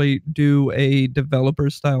 5 actually do a developer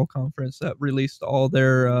style conference that released all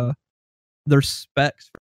their specs,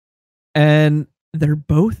 and they're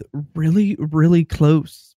both really, really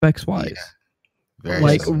close specs wise, Very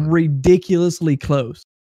like similar. ridiculously close.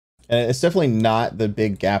 And it's definitely not the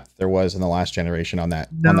big gap there was in the last generation on that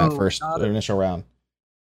No, first not at initial round.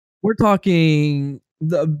 We're talking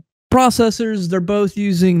the processors. They're both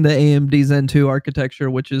using the AMD Zen 2 architecture,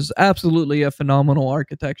 which is absolutely a phenomenal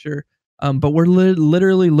architecture. But we're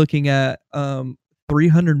literally looking at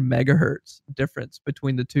 300 megahertz difference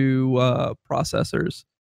between the two processors,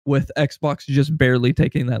 with Xbox just barely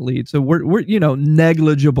taking that lead. So we're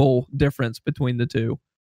negligible difference between the two.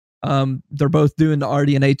 They're both doing the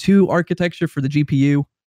RDNA 2 architecture for the GPU,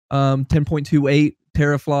 10.28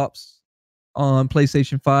 teraflops on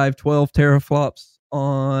PlayStation 5, 12 teraflops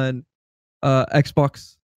on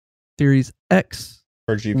Xbox Series X.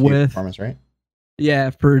 For GPU performance, right? Yeah,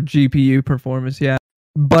 for GPU performance, yeah.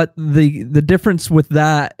 But the difference with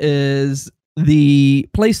that is the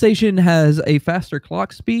PlayStation has a faster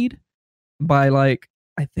clock speed by like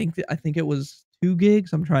I think it was 2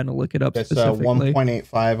 gigs. I'm trying to look it up It's specifically.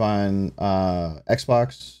 1.85 on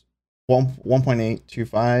Xbox,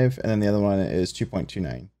 1.825, and then the other one is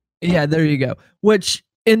 2.29. Yeah, there you go. Which,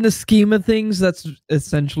 in the scheme of things, that's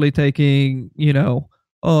essentially taking,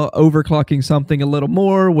 overclocking something a little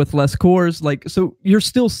more with less cores. Like, so you're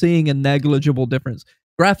still seeing a negligible difference.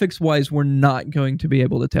 Graphics wise, we're not going to be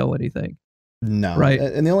able to tell anything. No, Right.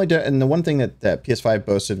 And the one thing that PS5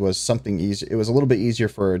 boasted was something easy. It was a little bit easier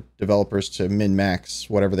for developers to min max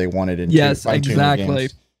whatever they wanted and Yes, fine-tune their exactly.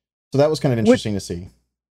 games. So that was kind of interesting to see.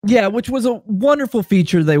 Yeah, which was a wonderful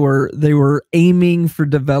feature they were aiming for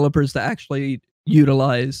developers to actually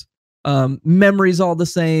utilize. Memory's all the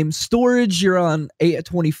same. Storage, you're on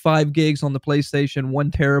 25 gigs on the PlayStation,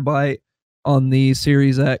 1 terabyte on the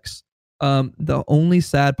Series X. The only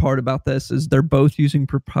sad part about this is they're both using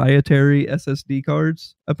proprietary SSD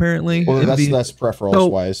cards, apparently. Well, that's peripherals So-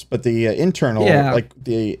 wise, but the internal, Yeah. like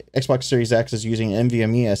the Xbox Series X is using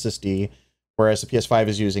NVMe SSD, whereas the PS5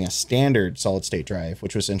 is using a standard solid state drive,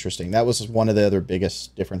 which was interesting. That was one of the other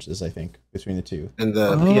biggest differences, I think, between the two. And the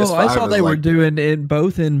Oh, PS5 I saw is they were like, doing it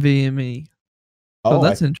both in NVMe. So Oh,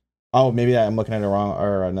 that's interesting. maybe I'm looking at a wrong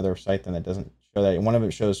or another site then that doesn't show that. One of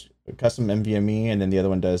it shows custom NVMe, and then the other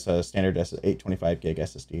one does a standard 825 gig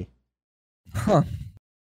SSD. Huh.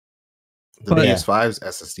 the but- PS5's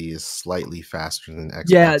SSD is slightly faster than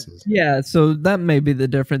Xbox's. Yeah, so that may be the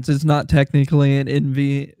difference. It's not technically an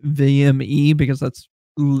NVMe because that's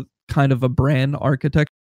kind of a brand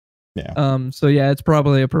architecture. Yeah. So yeah, it's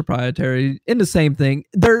probably a proprietary. In the same thing,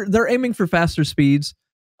 they're aiming for faster speeds.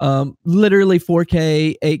 Literally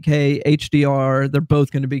 4K, 8K, HDR. They're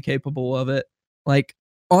both going to be capable of it. Like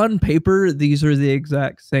on paper, these are the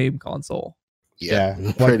exact same console. Yeah,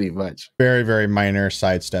 Yeah. pretty much. Very, very minor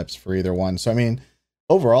side steps for either one. So, I mean,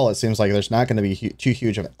 overall, it seems like there's not going to be too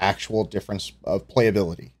huge of an actual difference of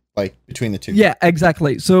playability, like between the two. Yeah,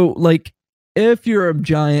 exactly. So like if you're a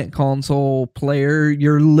giant console player,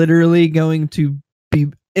 you're literally going to be,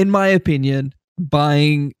 in my opinion,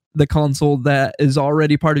 buying the console that is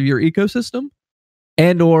already part of your ecosystem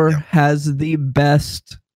and or has the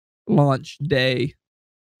best launch day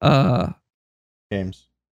games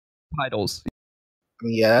titles.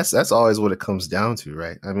 Yeah, that's always what it comes down to,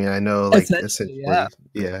 right? I mean, I know, like, essentially,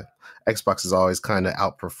 yeah, Xbox has always kind of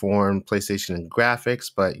outperformed PlayStation in graphics,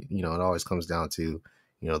 but it always comes down to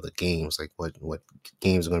the games, like what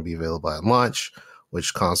games are going to be available at launch,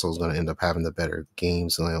 which console is going to end up having the better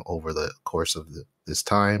games over the course of this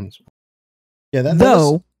time. Yeah,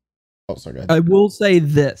 though. Oh, sorry, go ahead. I will say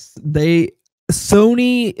this: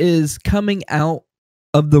 Sony is coming out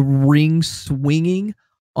of the ring swinging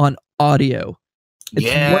on audio. It's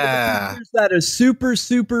one of the features that is super,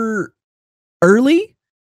 super early,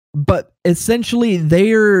 but essentially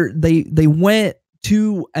they went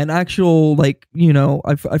to an actual, like,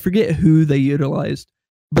 I forget who they utilized,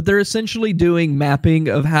 but they're essentially doing mapping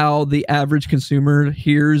of how the average consumer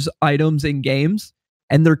hears items in games,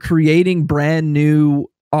 and they're creating brand new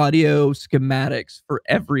audio schematics for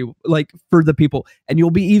for the people, and you'll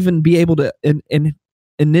be able to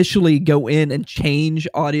initially go in and change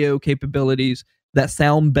audio capabilities that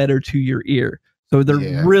sound better to your ear. So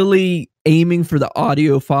they're really aiming for the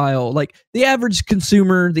audiophile. Like the average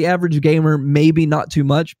consumer, the average gamer, maybe not too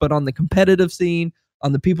much, but on the competitive scene,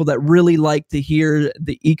 on the people that really like to hear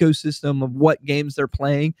the ecosystem of what games they're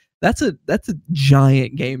playing, that's a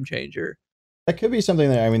giant game changer. That could be something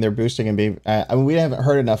that they're boosting and being. We haven't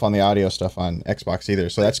heard enough on the audio stuff on Xbox either,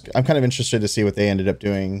 so I'm kind of interested to see what they ended up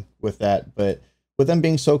doing with that. But with them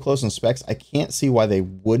being so close in specs, I can't see why they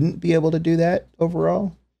wouldn't be able to do that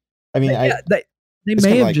overall. I mean, they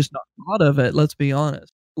may have just not thought of it. Let's be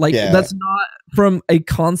honest. That's not from a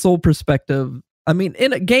console perspective. I mean,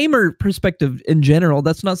 in a gamer perspective in general,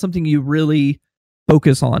 that's not something you really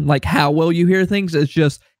focus on. Like how well you hear things. It's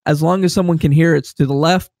just as long as someone can hear it's to the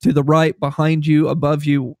left, to the right, behind you, above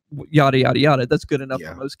you, yada yada yada. That's good enough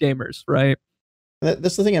for most gamers, right?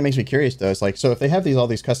 That's the thing that makes me curious, though. It's like, so if they have all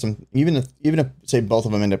these custom, even if say both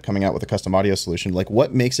of them end up coming out with a custom audio solution, like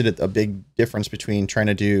what makes it a big difference between trying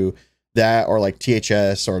to do that or like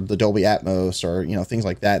THS or the Dolby Atmos or things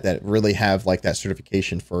like that really have like that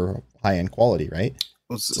certification for high end quality, right?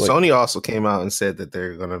 Well, Sony also came out and said that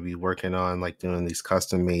they're going to be working on like doing these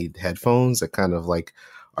custom made headphones that kind of like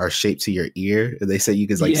are shaped to your ear. And they said you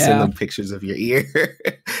could like send them pictures of your ear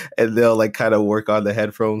and they'll like kind of work on the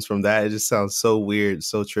headphones from that. It just sounds so weird,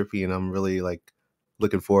 so trippy. And I'm really like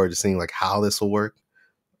looking forward to seeing like how this will work.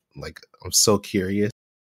 Like, I'm so curious.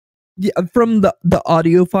 Yeah, from the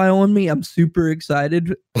audiophile in me, I'm super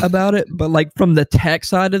excited about it. But like from the tech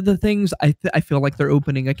side of the things, I feel like they're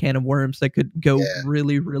opening a can of worms that could go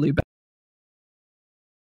really, really bad.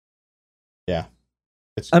 Yeah.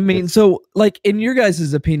 So like in your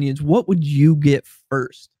guys' opinions, what would you get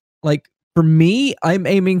first? Like for me, I'm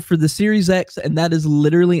aiming for the Series X, and that is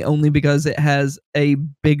literally only because it has a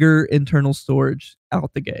bigger internal storage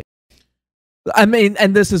out the gate. I mean,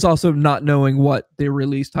 and this is also not knowing what the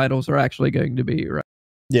release titles are actually going to be, right?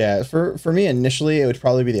 Yeah, for me initially, it would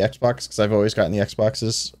probably be the Xbox because I've always gotten the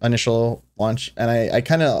Xbox's initial launch, and I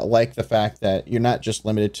kind of like the fact that you're not just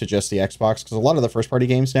limited to just the Xbox because a lot of the first party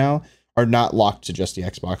games now are not locked to just the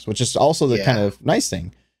Xbox, which is also the kind of nice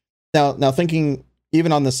thing. Now thinking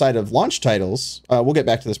even on the side of launch titles, we'll get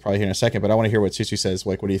back to this probably here in a second, but I want to hear what Susu says.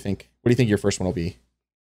 Like, what do you think? What do you think your first one will be?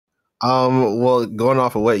 Well, going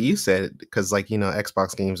off of what you said, because like,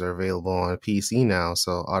 Xbox games are available on PC now.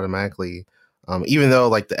 So automatically, even though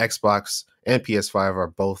like the Xbox and PS5 are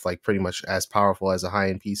both like pretty much as powerful as a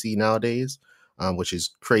high-end PC nowadays, which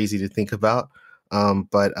is crazy to think about.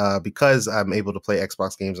 But because I'm able to play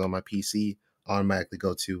Xbox games on my PC, I automatically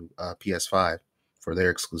go to PS5 for their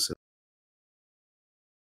exclusive.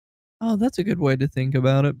 Oh, that's a good way to think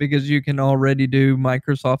about it because you can already do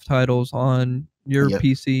Microsoft titles on your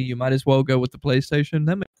PC. You might as well go with the PlayStation.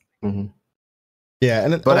 That makes Yeah,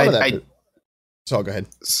 and so go ahead.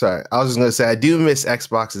 Sorry, I was just gonna say I do miss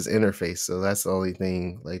Xbox's interface, so that's the only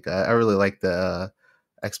thing. Like, I really like the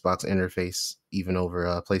Xbox interface even over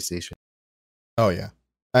PlayStation. Oh yeah,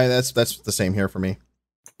 that's the same here for me.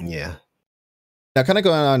 Yeah. Now, kind of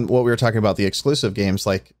going on what we were talking about, the exclusive games,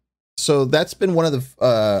 like, so that's been one of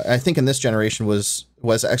the I think in this generation was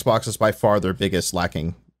Xbox's by far their biggest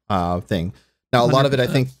lacking thing. Now, a lot of it I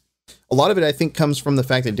think comes from the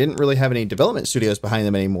fact they didn't really have any development studios behind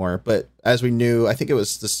them anymore. But as we knew, I think it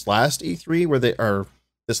was this last E3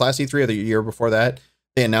 or the year before that,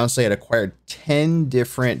 they announced they had acquired 10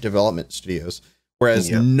 different development studios, whereas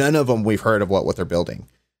none of them we've heard of what they're building.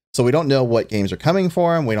 So we don't know what games are coming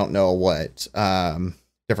for them. We don't know what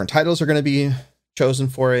different titles are going to be chosen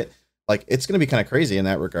for it. like it's going to be kind of crazy in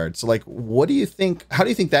that regard. So like, what do you think? How do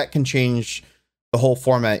you think that can change the whole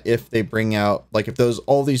format if they bring out, like, if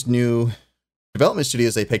all these new development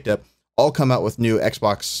studios they picked up all come out with new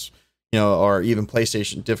Xbox, or even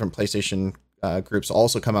different PlayStation groups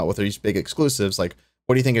also come out with these big exclusives? Like,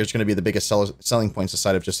 what do you think is going to be the biggest selling points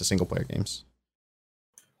aside of just the single player games?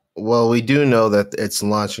 Well, we do know that it's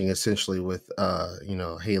launching essentially with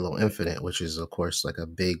Halo Infinite, which is of course like a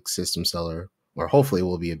big system seller, or hopefully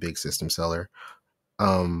will be a big system seller.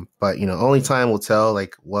 But only time will tell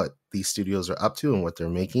like what these studios are up to and what they're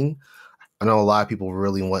making. I know a lot of people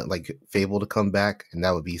really want like Fable to come back, and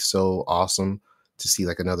that would be so awesome to see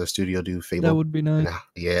like another studio do Fable. That would be nice.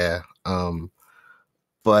 Yeah.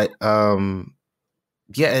 But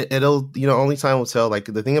yeah, it'll only time will tell. Like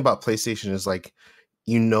the thing about PlayStation is like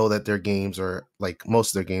that their games are like most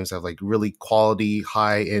of their games have like really quality,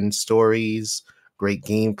 high end stories, great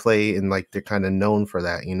gameplay, and like they're kind of known for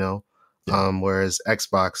that, Yeah. Whereas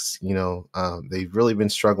Xbox, they've really been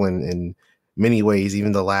struggling in many ways.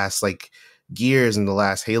 Even the last like Gears and the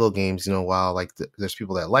last Halo games, while like there's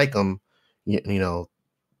people that like them, they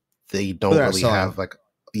don't really have like,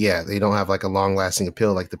 they don't have like a long lasting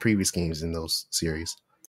appeal like the previous games in those series.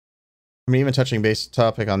 I mean, even touching base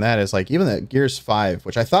topic on that is like even the Gears 5,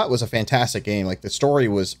 which I thought was a fantastic game. Like the story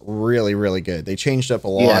was really, really good. They changed up a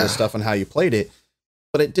lot of stuff on how you played it,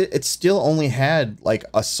 but it still only had like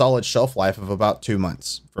a solid shelf life of about 2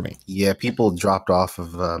 months for me. Yeah, people dropped off of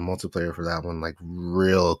multiplayer for that one like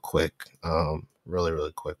real quick, really,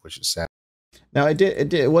 really quick, which is sad. Now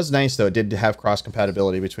it was nice though. It did have cross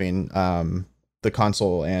compatibility between the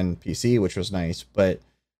console and PC, which was nice, but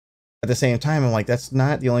at the same time, I'm like, that's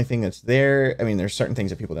not the only thing that's there. I mean, there's certain things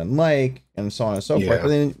that people didn't like, and so on and so forth. But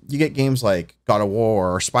then you get games like God of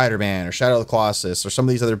War or Spider-Man or Shadow of the Colossus or some of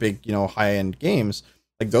these other big, high-end games.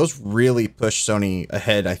 Like those really push Sony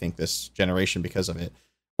ahead, I think, this generation because of it.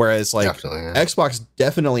 Whereas like Xbox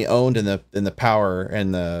definitely owned in the power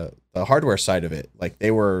and the hardware side of it. Like they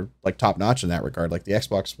were like top notch in that regard. Like the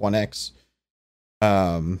Xbox One X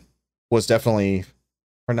was definitely,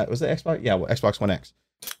 or not, was it Xbox? Yeah, Xbox One X.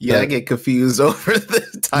 Yeah, I get confused over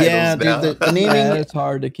the titles now. Dude, the naming, it's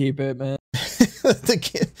hard to keep it, man. So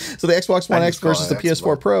the Xbox One X versus the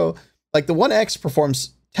PS4 Pro, like the One X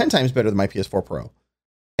performs 10 times better than my PS4 Pro.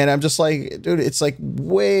 And I'm just like, dude, it's like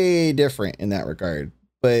way different in that regard.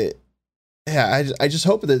 But yeah, I just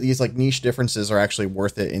hope that these like niche differences are actually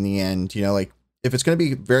worth it in the end. Like if it's going to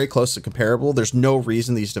be very close to comparable, there's no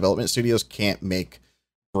reason these development studios can't make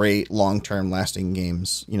great long-term lasting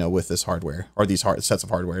games, with this hardware or these sets of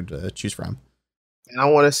hardware to choose from. And I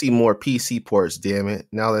want to see more PC ports, damn it.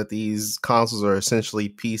 Now that these consoles are essentially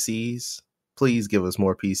PCs, please give us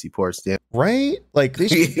more PC ports, damn it. Right? Like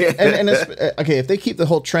these, and okay, if they keep the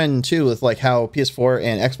whole trend too with like how PS4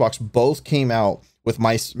 and Xbox both came out with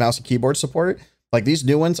mouse and keyboard support, like these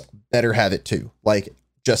new ones better have it too. Like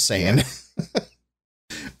just saying. Yeah.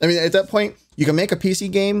 I mean, at that point, you can make a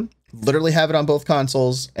PC game, literally have it on both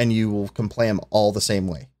consoles, and you can play them all the same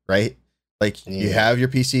way, right? Like you have your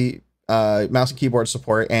PC mouse and keyboard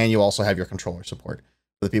support, and you also have your controller support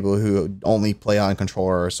for the people who only play on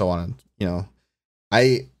controller or so on.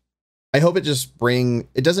 I hope it just I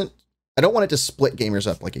don't want it to split gamers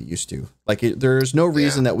up like it used to. Like there's no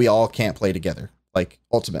reason that we all can't play together. Like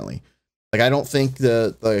ultimately, like I don't think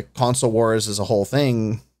the console wars as a whole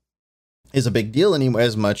thing is a big deal anymore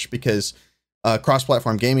as much because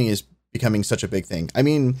cross-platform gaming is becoming such a big thing. I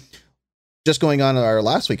mean, just going on our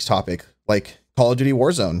last week's topic, like Call of Duty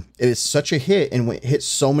Warzone, it is such a hit and it hit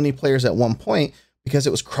so many players at one point because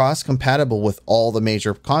it was cross-compatible with all the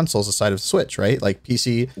major consoles aside of Switch, right? Like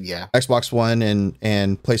PC, Xbox One,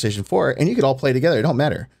 and PlayStation 4, and you could all play together. It don't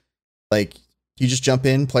matter. Like you just jump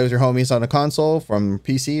in, play with your homies on a console from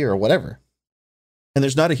PC or whatever. And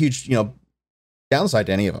there's not a huge, downside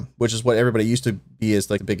to any of them, which is what everybody used to be as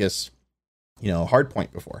like the biggest, hard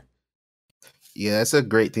point before. Yeah, that's a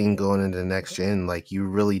great thing going into the next gen. Like you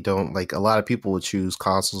really don't like a lot of people would choose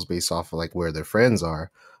consoles based off of like where their friends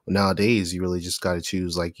are. But nowadays, you really just got to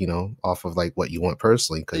choose like, off of like what you want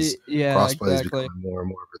personally because crossplay is becoming more and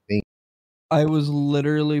more of a thing. I was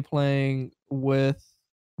literally playing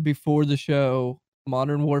before the show,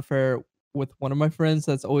 Modern Warfare with one of my friends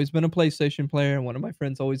that's always been a PlayStation player and one of my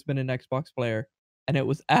friends always been an Xbox player. And it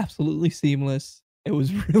was absolutely seamless. It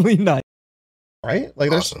was really nice. Right? Like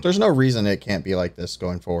there's no reason it can't be like this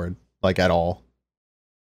going forward, like at all.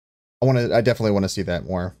 I definitely want to see that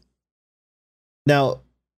more. Now,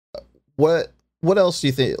 what else do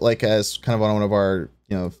you think, like as kind of on one of our,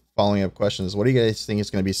 following up questions, what do you guys think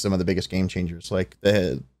is going to be some of the biggest game changers? Like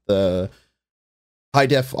the high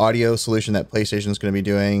def audio solution that PlayStation is going to be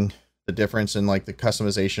doing, the difference in like the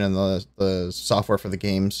customization and the software for the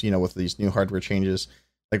games, with these new hardware changes.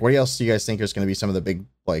 Like, what else do you guys think is going to be some of the big,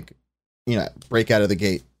 like, break out of the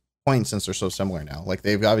gate points, since they're so similar now? Like,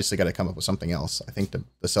 they've obviously got to come up with something else, I think,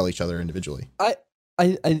 to sell each other individually.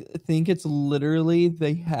 I think it's literally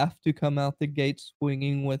they have to come out the gate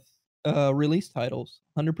swinging with release titles,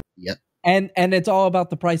 100%. Yep. And it's all about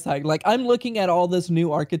the price tag. Like, I'm looking at all this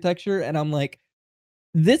new architecture, and I'm like,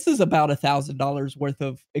 this is about $1,000 worth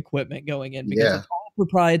of equipment going in, because it's all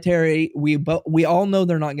proprietary. We all know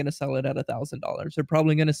they're not going to sell it at $1,000. They're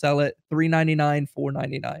probably going to sell it $399,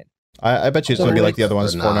 $499. I bet you it's going to be like the other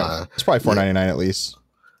ones. It's probably $499 at least.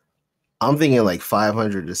 I'm thinking like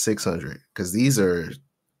 500 to 600, because these are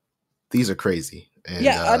crazy. And,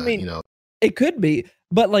 I mean, it could be,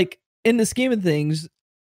 but like in the scheme of things,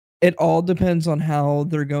 it all depends on how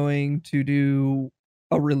they're going to do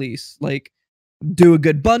a release. Like, do a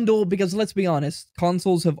good bundle, because let's be honest,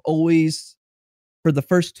 consoles have always, for the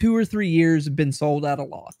first 2 or 3 years, been sold at a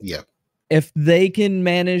loss. Yeah. If they can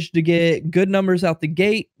manage to get good numbers out the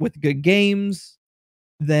gate with good games,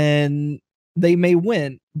 then they may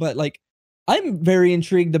win. But like, I'm very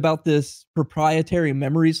intrigued about this proprietary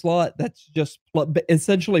memory slot that's just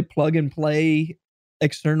essentially plug and play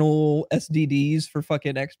external SSDs for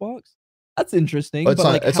fucking Xbox. That's interesting. But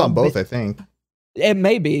it's on both, I think. It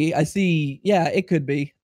may be. I see. Yeah, it could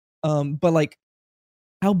be. But like,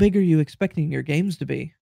 how big are you expecting your games to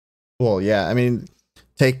be? Well, yeah. I mean,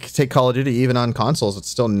 take Call of Duty. Even on consoles, it's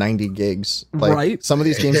still 90 gigs. Like, right? Some of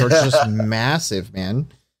these games are just massive,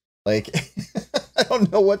 man. Like, I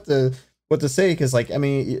don't know what to say, because like, I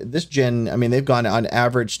mean, this gen, I mean, they've gone on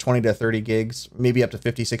average 20 to 30 gigs, maybe up to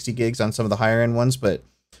 50, 60 gigs on some of the higher end ones. But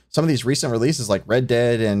some of these recent releases like Red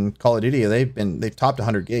Dead and Call of Duty, they've topped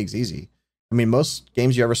 100 gigs easy. I mean, most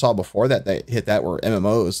games you ever saw before that hit that were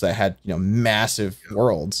MMOs that had, massive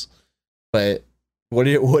worlds. But what are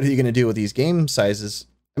you going to do with these game sizes?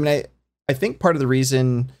 I mean, I think part of the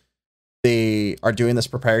reason they are doing this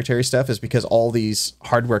proprietary stuff is because all these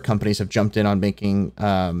hardware companies have jumped in on making,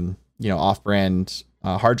 off-brand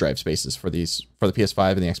hard drive spaces for the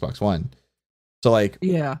PS5 and the Xbox One. So like,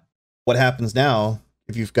 yeah, what happens now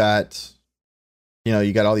if you've got,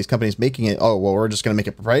 you got all these companies making it? Oh, well, we're just going to make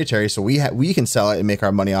it proprietary, so we can sell it and make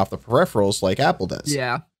our money off the peripherals like Apple does.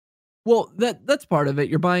 Yeah. Well, that's part of it.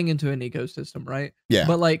 You're buying into an ecosystem, right? Yeah.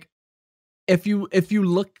 But like, if you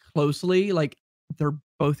look closely, like, they're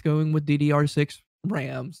both going with DDR6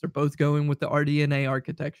 RAMs. They're both going with the RDNA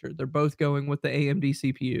architecture. They're both going with the AMD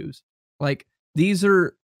CPUs. Like, these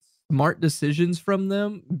are smart decisions from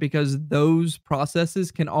them, because those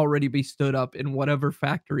processes can already be stood up in whatever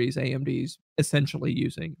factories AMD's essentially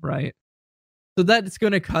using, right? So that's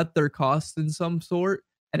going to cut their costs in some sort,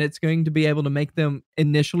 and it's going to be able to make them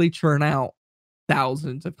initially churn out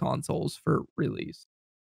thousands of consoles for release.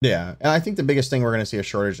 Yeah, and I think the biggest thing we're going to see a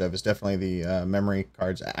shortage of is definitely the memory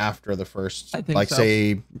cards after the first,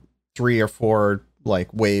 say 3 or 4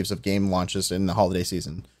 like waves of game launches in the holiday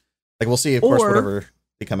season. Like, we'll see, of course, whatever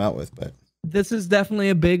they come out with. But this is definitely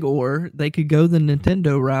a big or. They could go the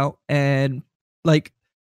Nintendo route, and like,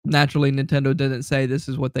 naturally Nintendo didn't say this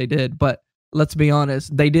is what they did, but let's be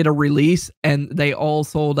honest, they did a release and they all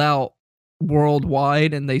sold out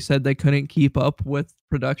worldwide, and they said they couldn't keep up with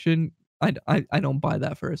production. I don't buy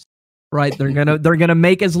that first. Right? They're gonna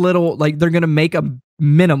make as little, like, they're gonna make a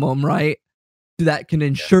minimum, right, that can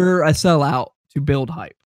ensure a sellout to build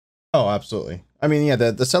hype. Oh, absolutely. I mean, yeah,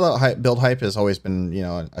 the sellout hype, build hype has always been,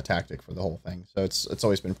 a tactic for the whole thing. So it's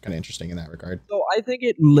always been kind of interesting in that regard. So I think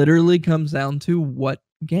it literally comes down to what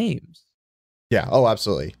games. Yeah. Oh,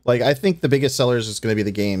 absolutely. Like, I think the biggest sellers is going to be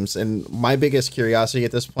the games, and my biggest curiosity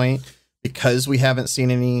at this point, because we haven't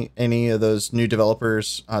seen any of those new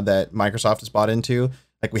developers that Microsoft has bought into.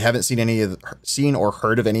 Like, we haven't seen or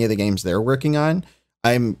heard of any of the games they're working on.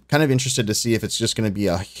 I'm kind of interested to see if it's just going to be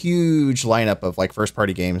a huge lineup of like first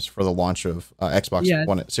party games for the launch of Xbox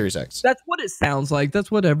One Series X. That's what it sounds like. That's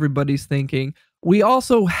what everybody's thinking. We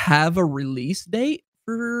also have a release date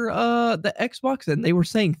for the Xbox, and they were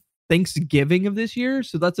saying Thanksgiving of this year.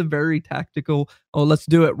 So that's a very tactical, let's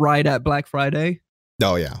do it right at Black Friday.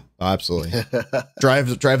 Oh yeah, absolutely. drive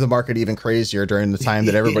the market even crazier during the time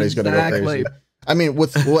that everybody's going to go crazy. I mean,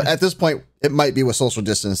 at this point, it might be with social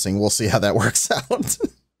distancing. We'll see how that works out.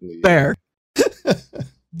 Fair.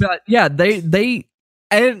 But yeah, they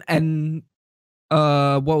and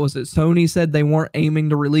what was it? Sony said they weren't aiming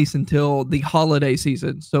to release until the holiday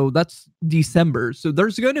season. So that's December. So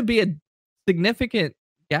there's going to be a significant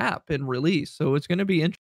gap in release. So it's going to be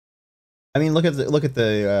interesting. I mean, look at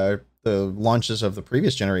the launches of the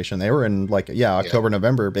previous generation. They were in October,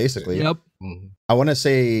 November, basically. Yep. I want to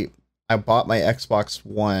say, I bought my Xbox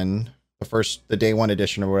One, the day one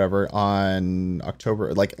edition or whatever, on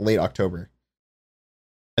October, like late October.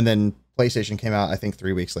 And then PlayStation came out, I think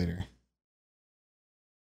 3 weeks later.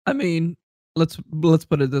 I mean, let's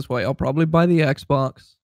put it this way. I'll probably buy the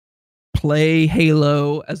Xbox, play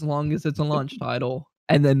Halo as long as it's a launch title,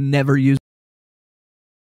 and then never use it.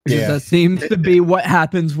 Because that seems to be what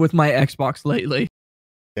happens with my Xbox lately.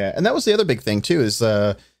 Yeah, and that was the other big thing too, is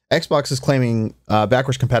Xbox is claiming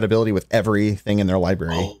backwards compatibility with everything in their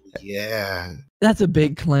library. Oh, yeah. That's a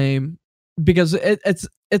big claim. Because it's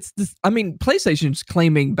this, I mean, PlayStation's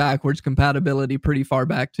claiming backwards compatibility pretty far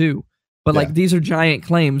back too. But like these are giant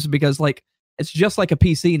claims because like it's just like a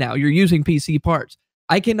PC now. You're using PC parts.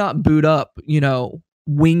 I cannot boot up,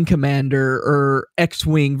 Wing Commander or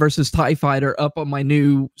X-Wing versus TIE Fighter up on my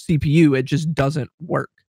new CPU. It just doesn't work.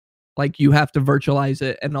 Like you have to virtualize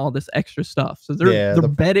it and all this extra stuff. So they're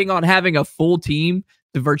betting on having a full team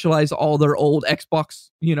to virtualize all their old Xbox,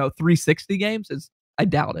 360 games. I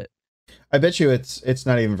doubt it. I bet you it's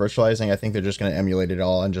not even virtualizing. I think they're just going to emulate it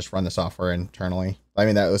all and just run the software internally. I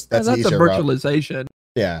mean, that's a virtualization route.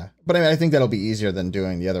 Yeah, but I mean, I think that'll be easier than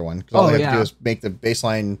doing the other one because all they have to do is make the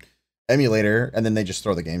baseline emulator and then they just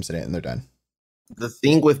throw the games in it and they're done. The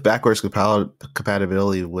thing with backwards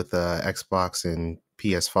compatibility with Xbox and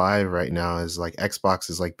PS5 right now is like Xbox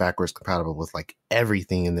is like backwards compatible with like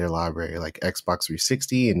everything in their library, like Xbox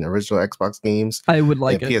 360 and original Xbox games. I would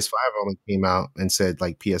like it. PS5 only came out and said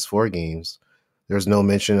like PS4 games. There's no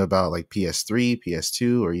mention about like PS3,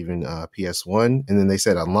 PS2, or even PS1. And then they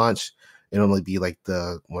said on launch it'll only be like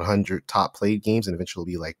the 100 top played games, and eventually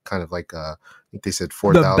be like kind of like I think they said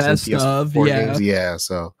 4,000 PS4 games. Yeah,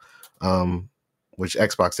 so which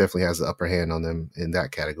Xbox definitely has the upper hand on them in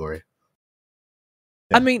that category.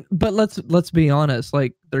 I mean, but let's be honest.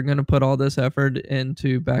 Like they're gonna put all this effort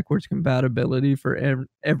into backwards compatibility for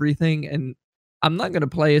everything, and I'm not gonna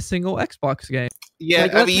play a single Xbox game. Yeah,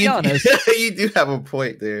 like, let's be honest. You do have a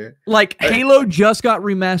point there. Like Halo just got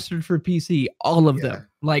remastered for PC, all of them.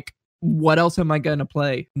 Like, what else am I gonna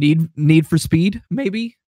play? Need for Speed,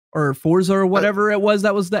 maybe, or Forza or whatever it was.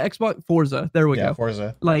 That was the Xbox Forza. There we go.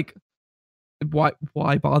 Forza. Like,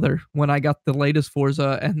 why bother when I got the latest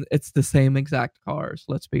Forza and it's the same exact cars?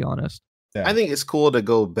 Let's be honest. Yeah. I think it's cool to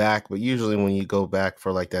go back, but usually when you go back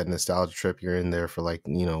for like that nostalgia trip, you're in there for like,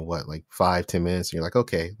 like 5-10 minutes and you're like,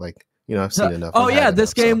 okay, like, I've seen enough. Oh yeah,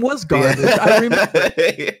 this game was garbage. Yeah. I remember.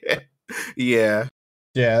 Yeah.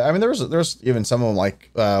 Yeah, I mean, there's even some of them,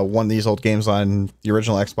 like one of these old games on the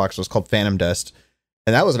original Xbox was called Phantom Dust,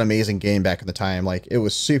 and that was an amazing game back in the time. Like, it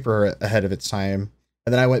was super ahead of its time.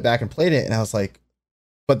 And then I went back and played it, and I was like,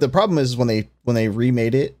 but the problem is when they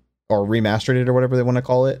remade it or remastered it or whatever they want to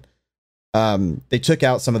call it, they took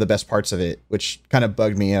out some of the best parts of it, which kind of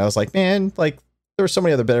bugged me. And I was like, man, like there were so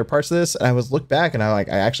many other better parts of this. And I looked back and I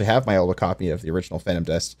actually have my old copy of the original Phantom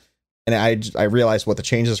Dust, and I realized what the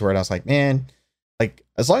changes were, and I was like, man, like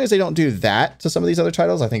as long as they don't do that to some of these other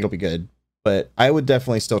titles, I think it'll be good. But I would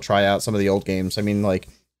definitely still try out some of the old games. I mean, like,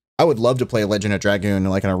 I would love to play Legend of Dragoon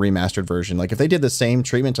like in a remastered version. Like if they did the same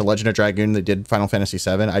treatment to Legend of Dragoon they did Final Fantasy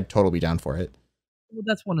VII, I'd totally be down for it. Well,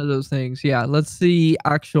 that's one of those things. Yeah, let's see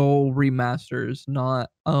actual remasters,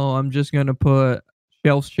 not I'm just gonna put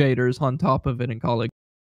shelf shaders on top of it and call it.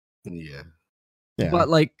 Yeah. But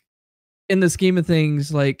like in the scheme of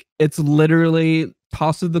things, like it's literally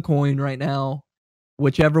toss of the coin right now.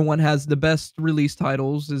 Whichever one has the best release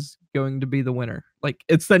titles is going to be the winner. Like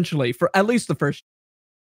essentially for at least the first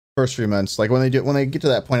few months. Like when they get to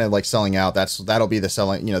that point of like selling out, that'll be the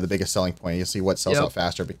selling, the biggest selling point. You'll see what sells out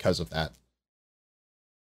faster because of that.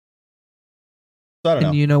 So I don't know.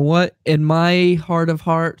 And you know what? In my heart of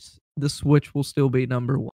hearts, the Switch will still be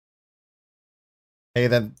number one. Hey,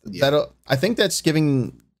 I think that's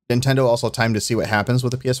giving Nintendo also time to see what happens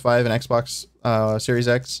with the PS5 and Xbox Series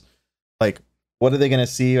X. Like, what are they going to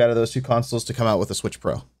see out of those two consoles to come out with a Switch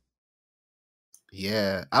Pro?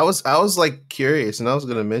 Yeah, I was like curious, and I was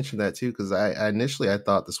going to mention that too, because I initially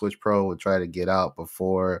thought the Switch Pro would try to get out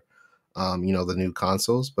before, the new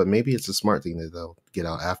consoles, but maybe it's a smart thing that they'll get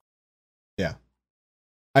out after. Yeah,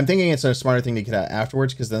 I'm thinking it's a smarter thing to get out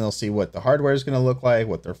afterwards, because then they'll see what the hardware is going to look like,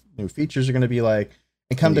 what their new features are going to be like,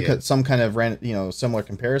 and come to some kind of similar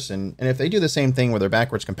comparison. And if they do the same thing where they're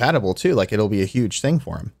backwards compatible too, like it'll be a huge thing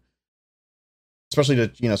for them, especially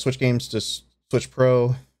to switch games to Switch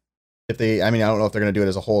Pro. I don't know if they're going to do it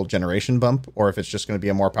as a whole generation bump or if it's just going to be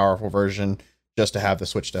a more powerful version just to have the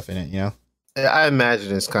Switch stuff in it, I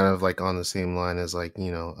imagine it's kind of like on the same line as like,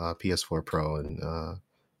 PS4 Pro and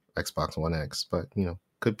Xbox One X, but,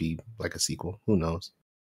 could be like a sequel. Who knows?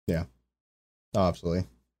 Yeah. Oh, absolutely.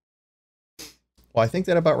 Well, I think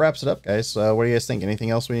that about wraps it up, guys. What do you guys think? Anything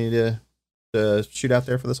else we need to shoot out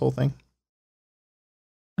there for this whole thing?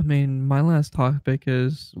 I mean, my last topic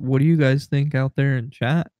is, what do you guys think out there in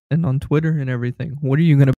chat and on Twitter and everything? What are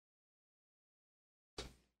you gonna?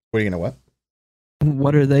 What are you gonna what?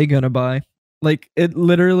 What are they gonna buy? Like, it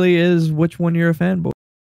literally is which one you're a fanboy.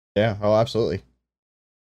 Yeah. Oh, absolutely.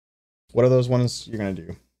 What are those ones you're gonna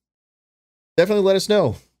do? Definitely let us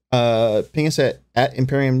know. Ping us at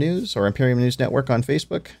Imperium News or Imperium News Network on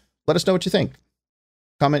Facebook. Let us know what you think.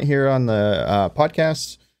 Comment here on the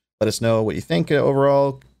podcast. Let us know what you think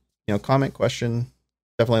overall. You know, comment, question.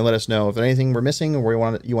 Definitely let us know if there's anything we're missing or you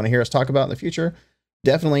want to hear us talk about in the future.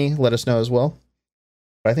 Definitely let us know as well.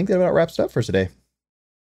 But I think that about wraps it up for today.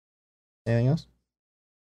 Anything else?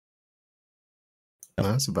 No,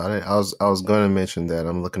 that's about it. I was going to mention that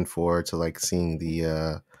I'm looking forward to like seeing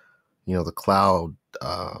the the cloud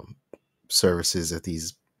services that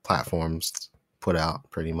these platforms put out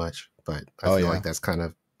pretty much, but I feel like that's kind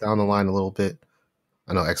of down the line a little bit.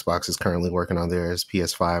 I know Xbox is currently working on theirs.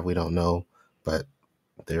 PS5, we don't know, but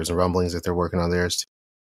there's rumblings that they're working on theirs too.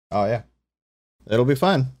 Oh yeah, it'll be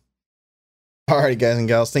fun. Alrighty, guys and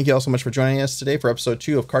gals, thank you all so much for joining us today for episode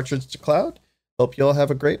 2 of Cartridge to Cloud. Hope you all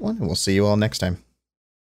have a great one, and we'll see you all next time.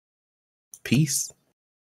 Peace.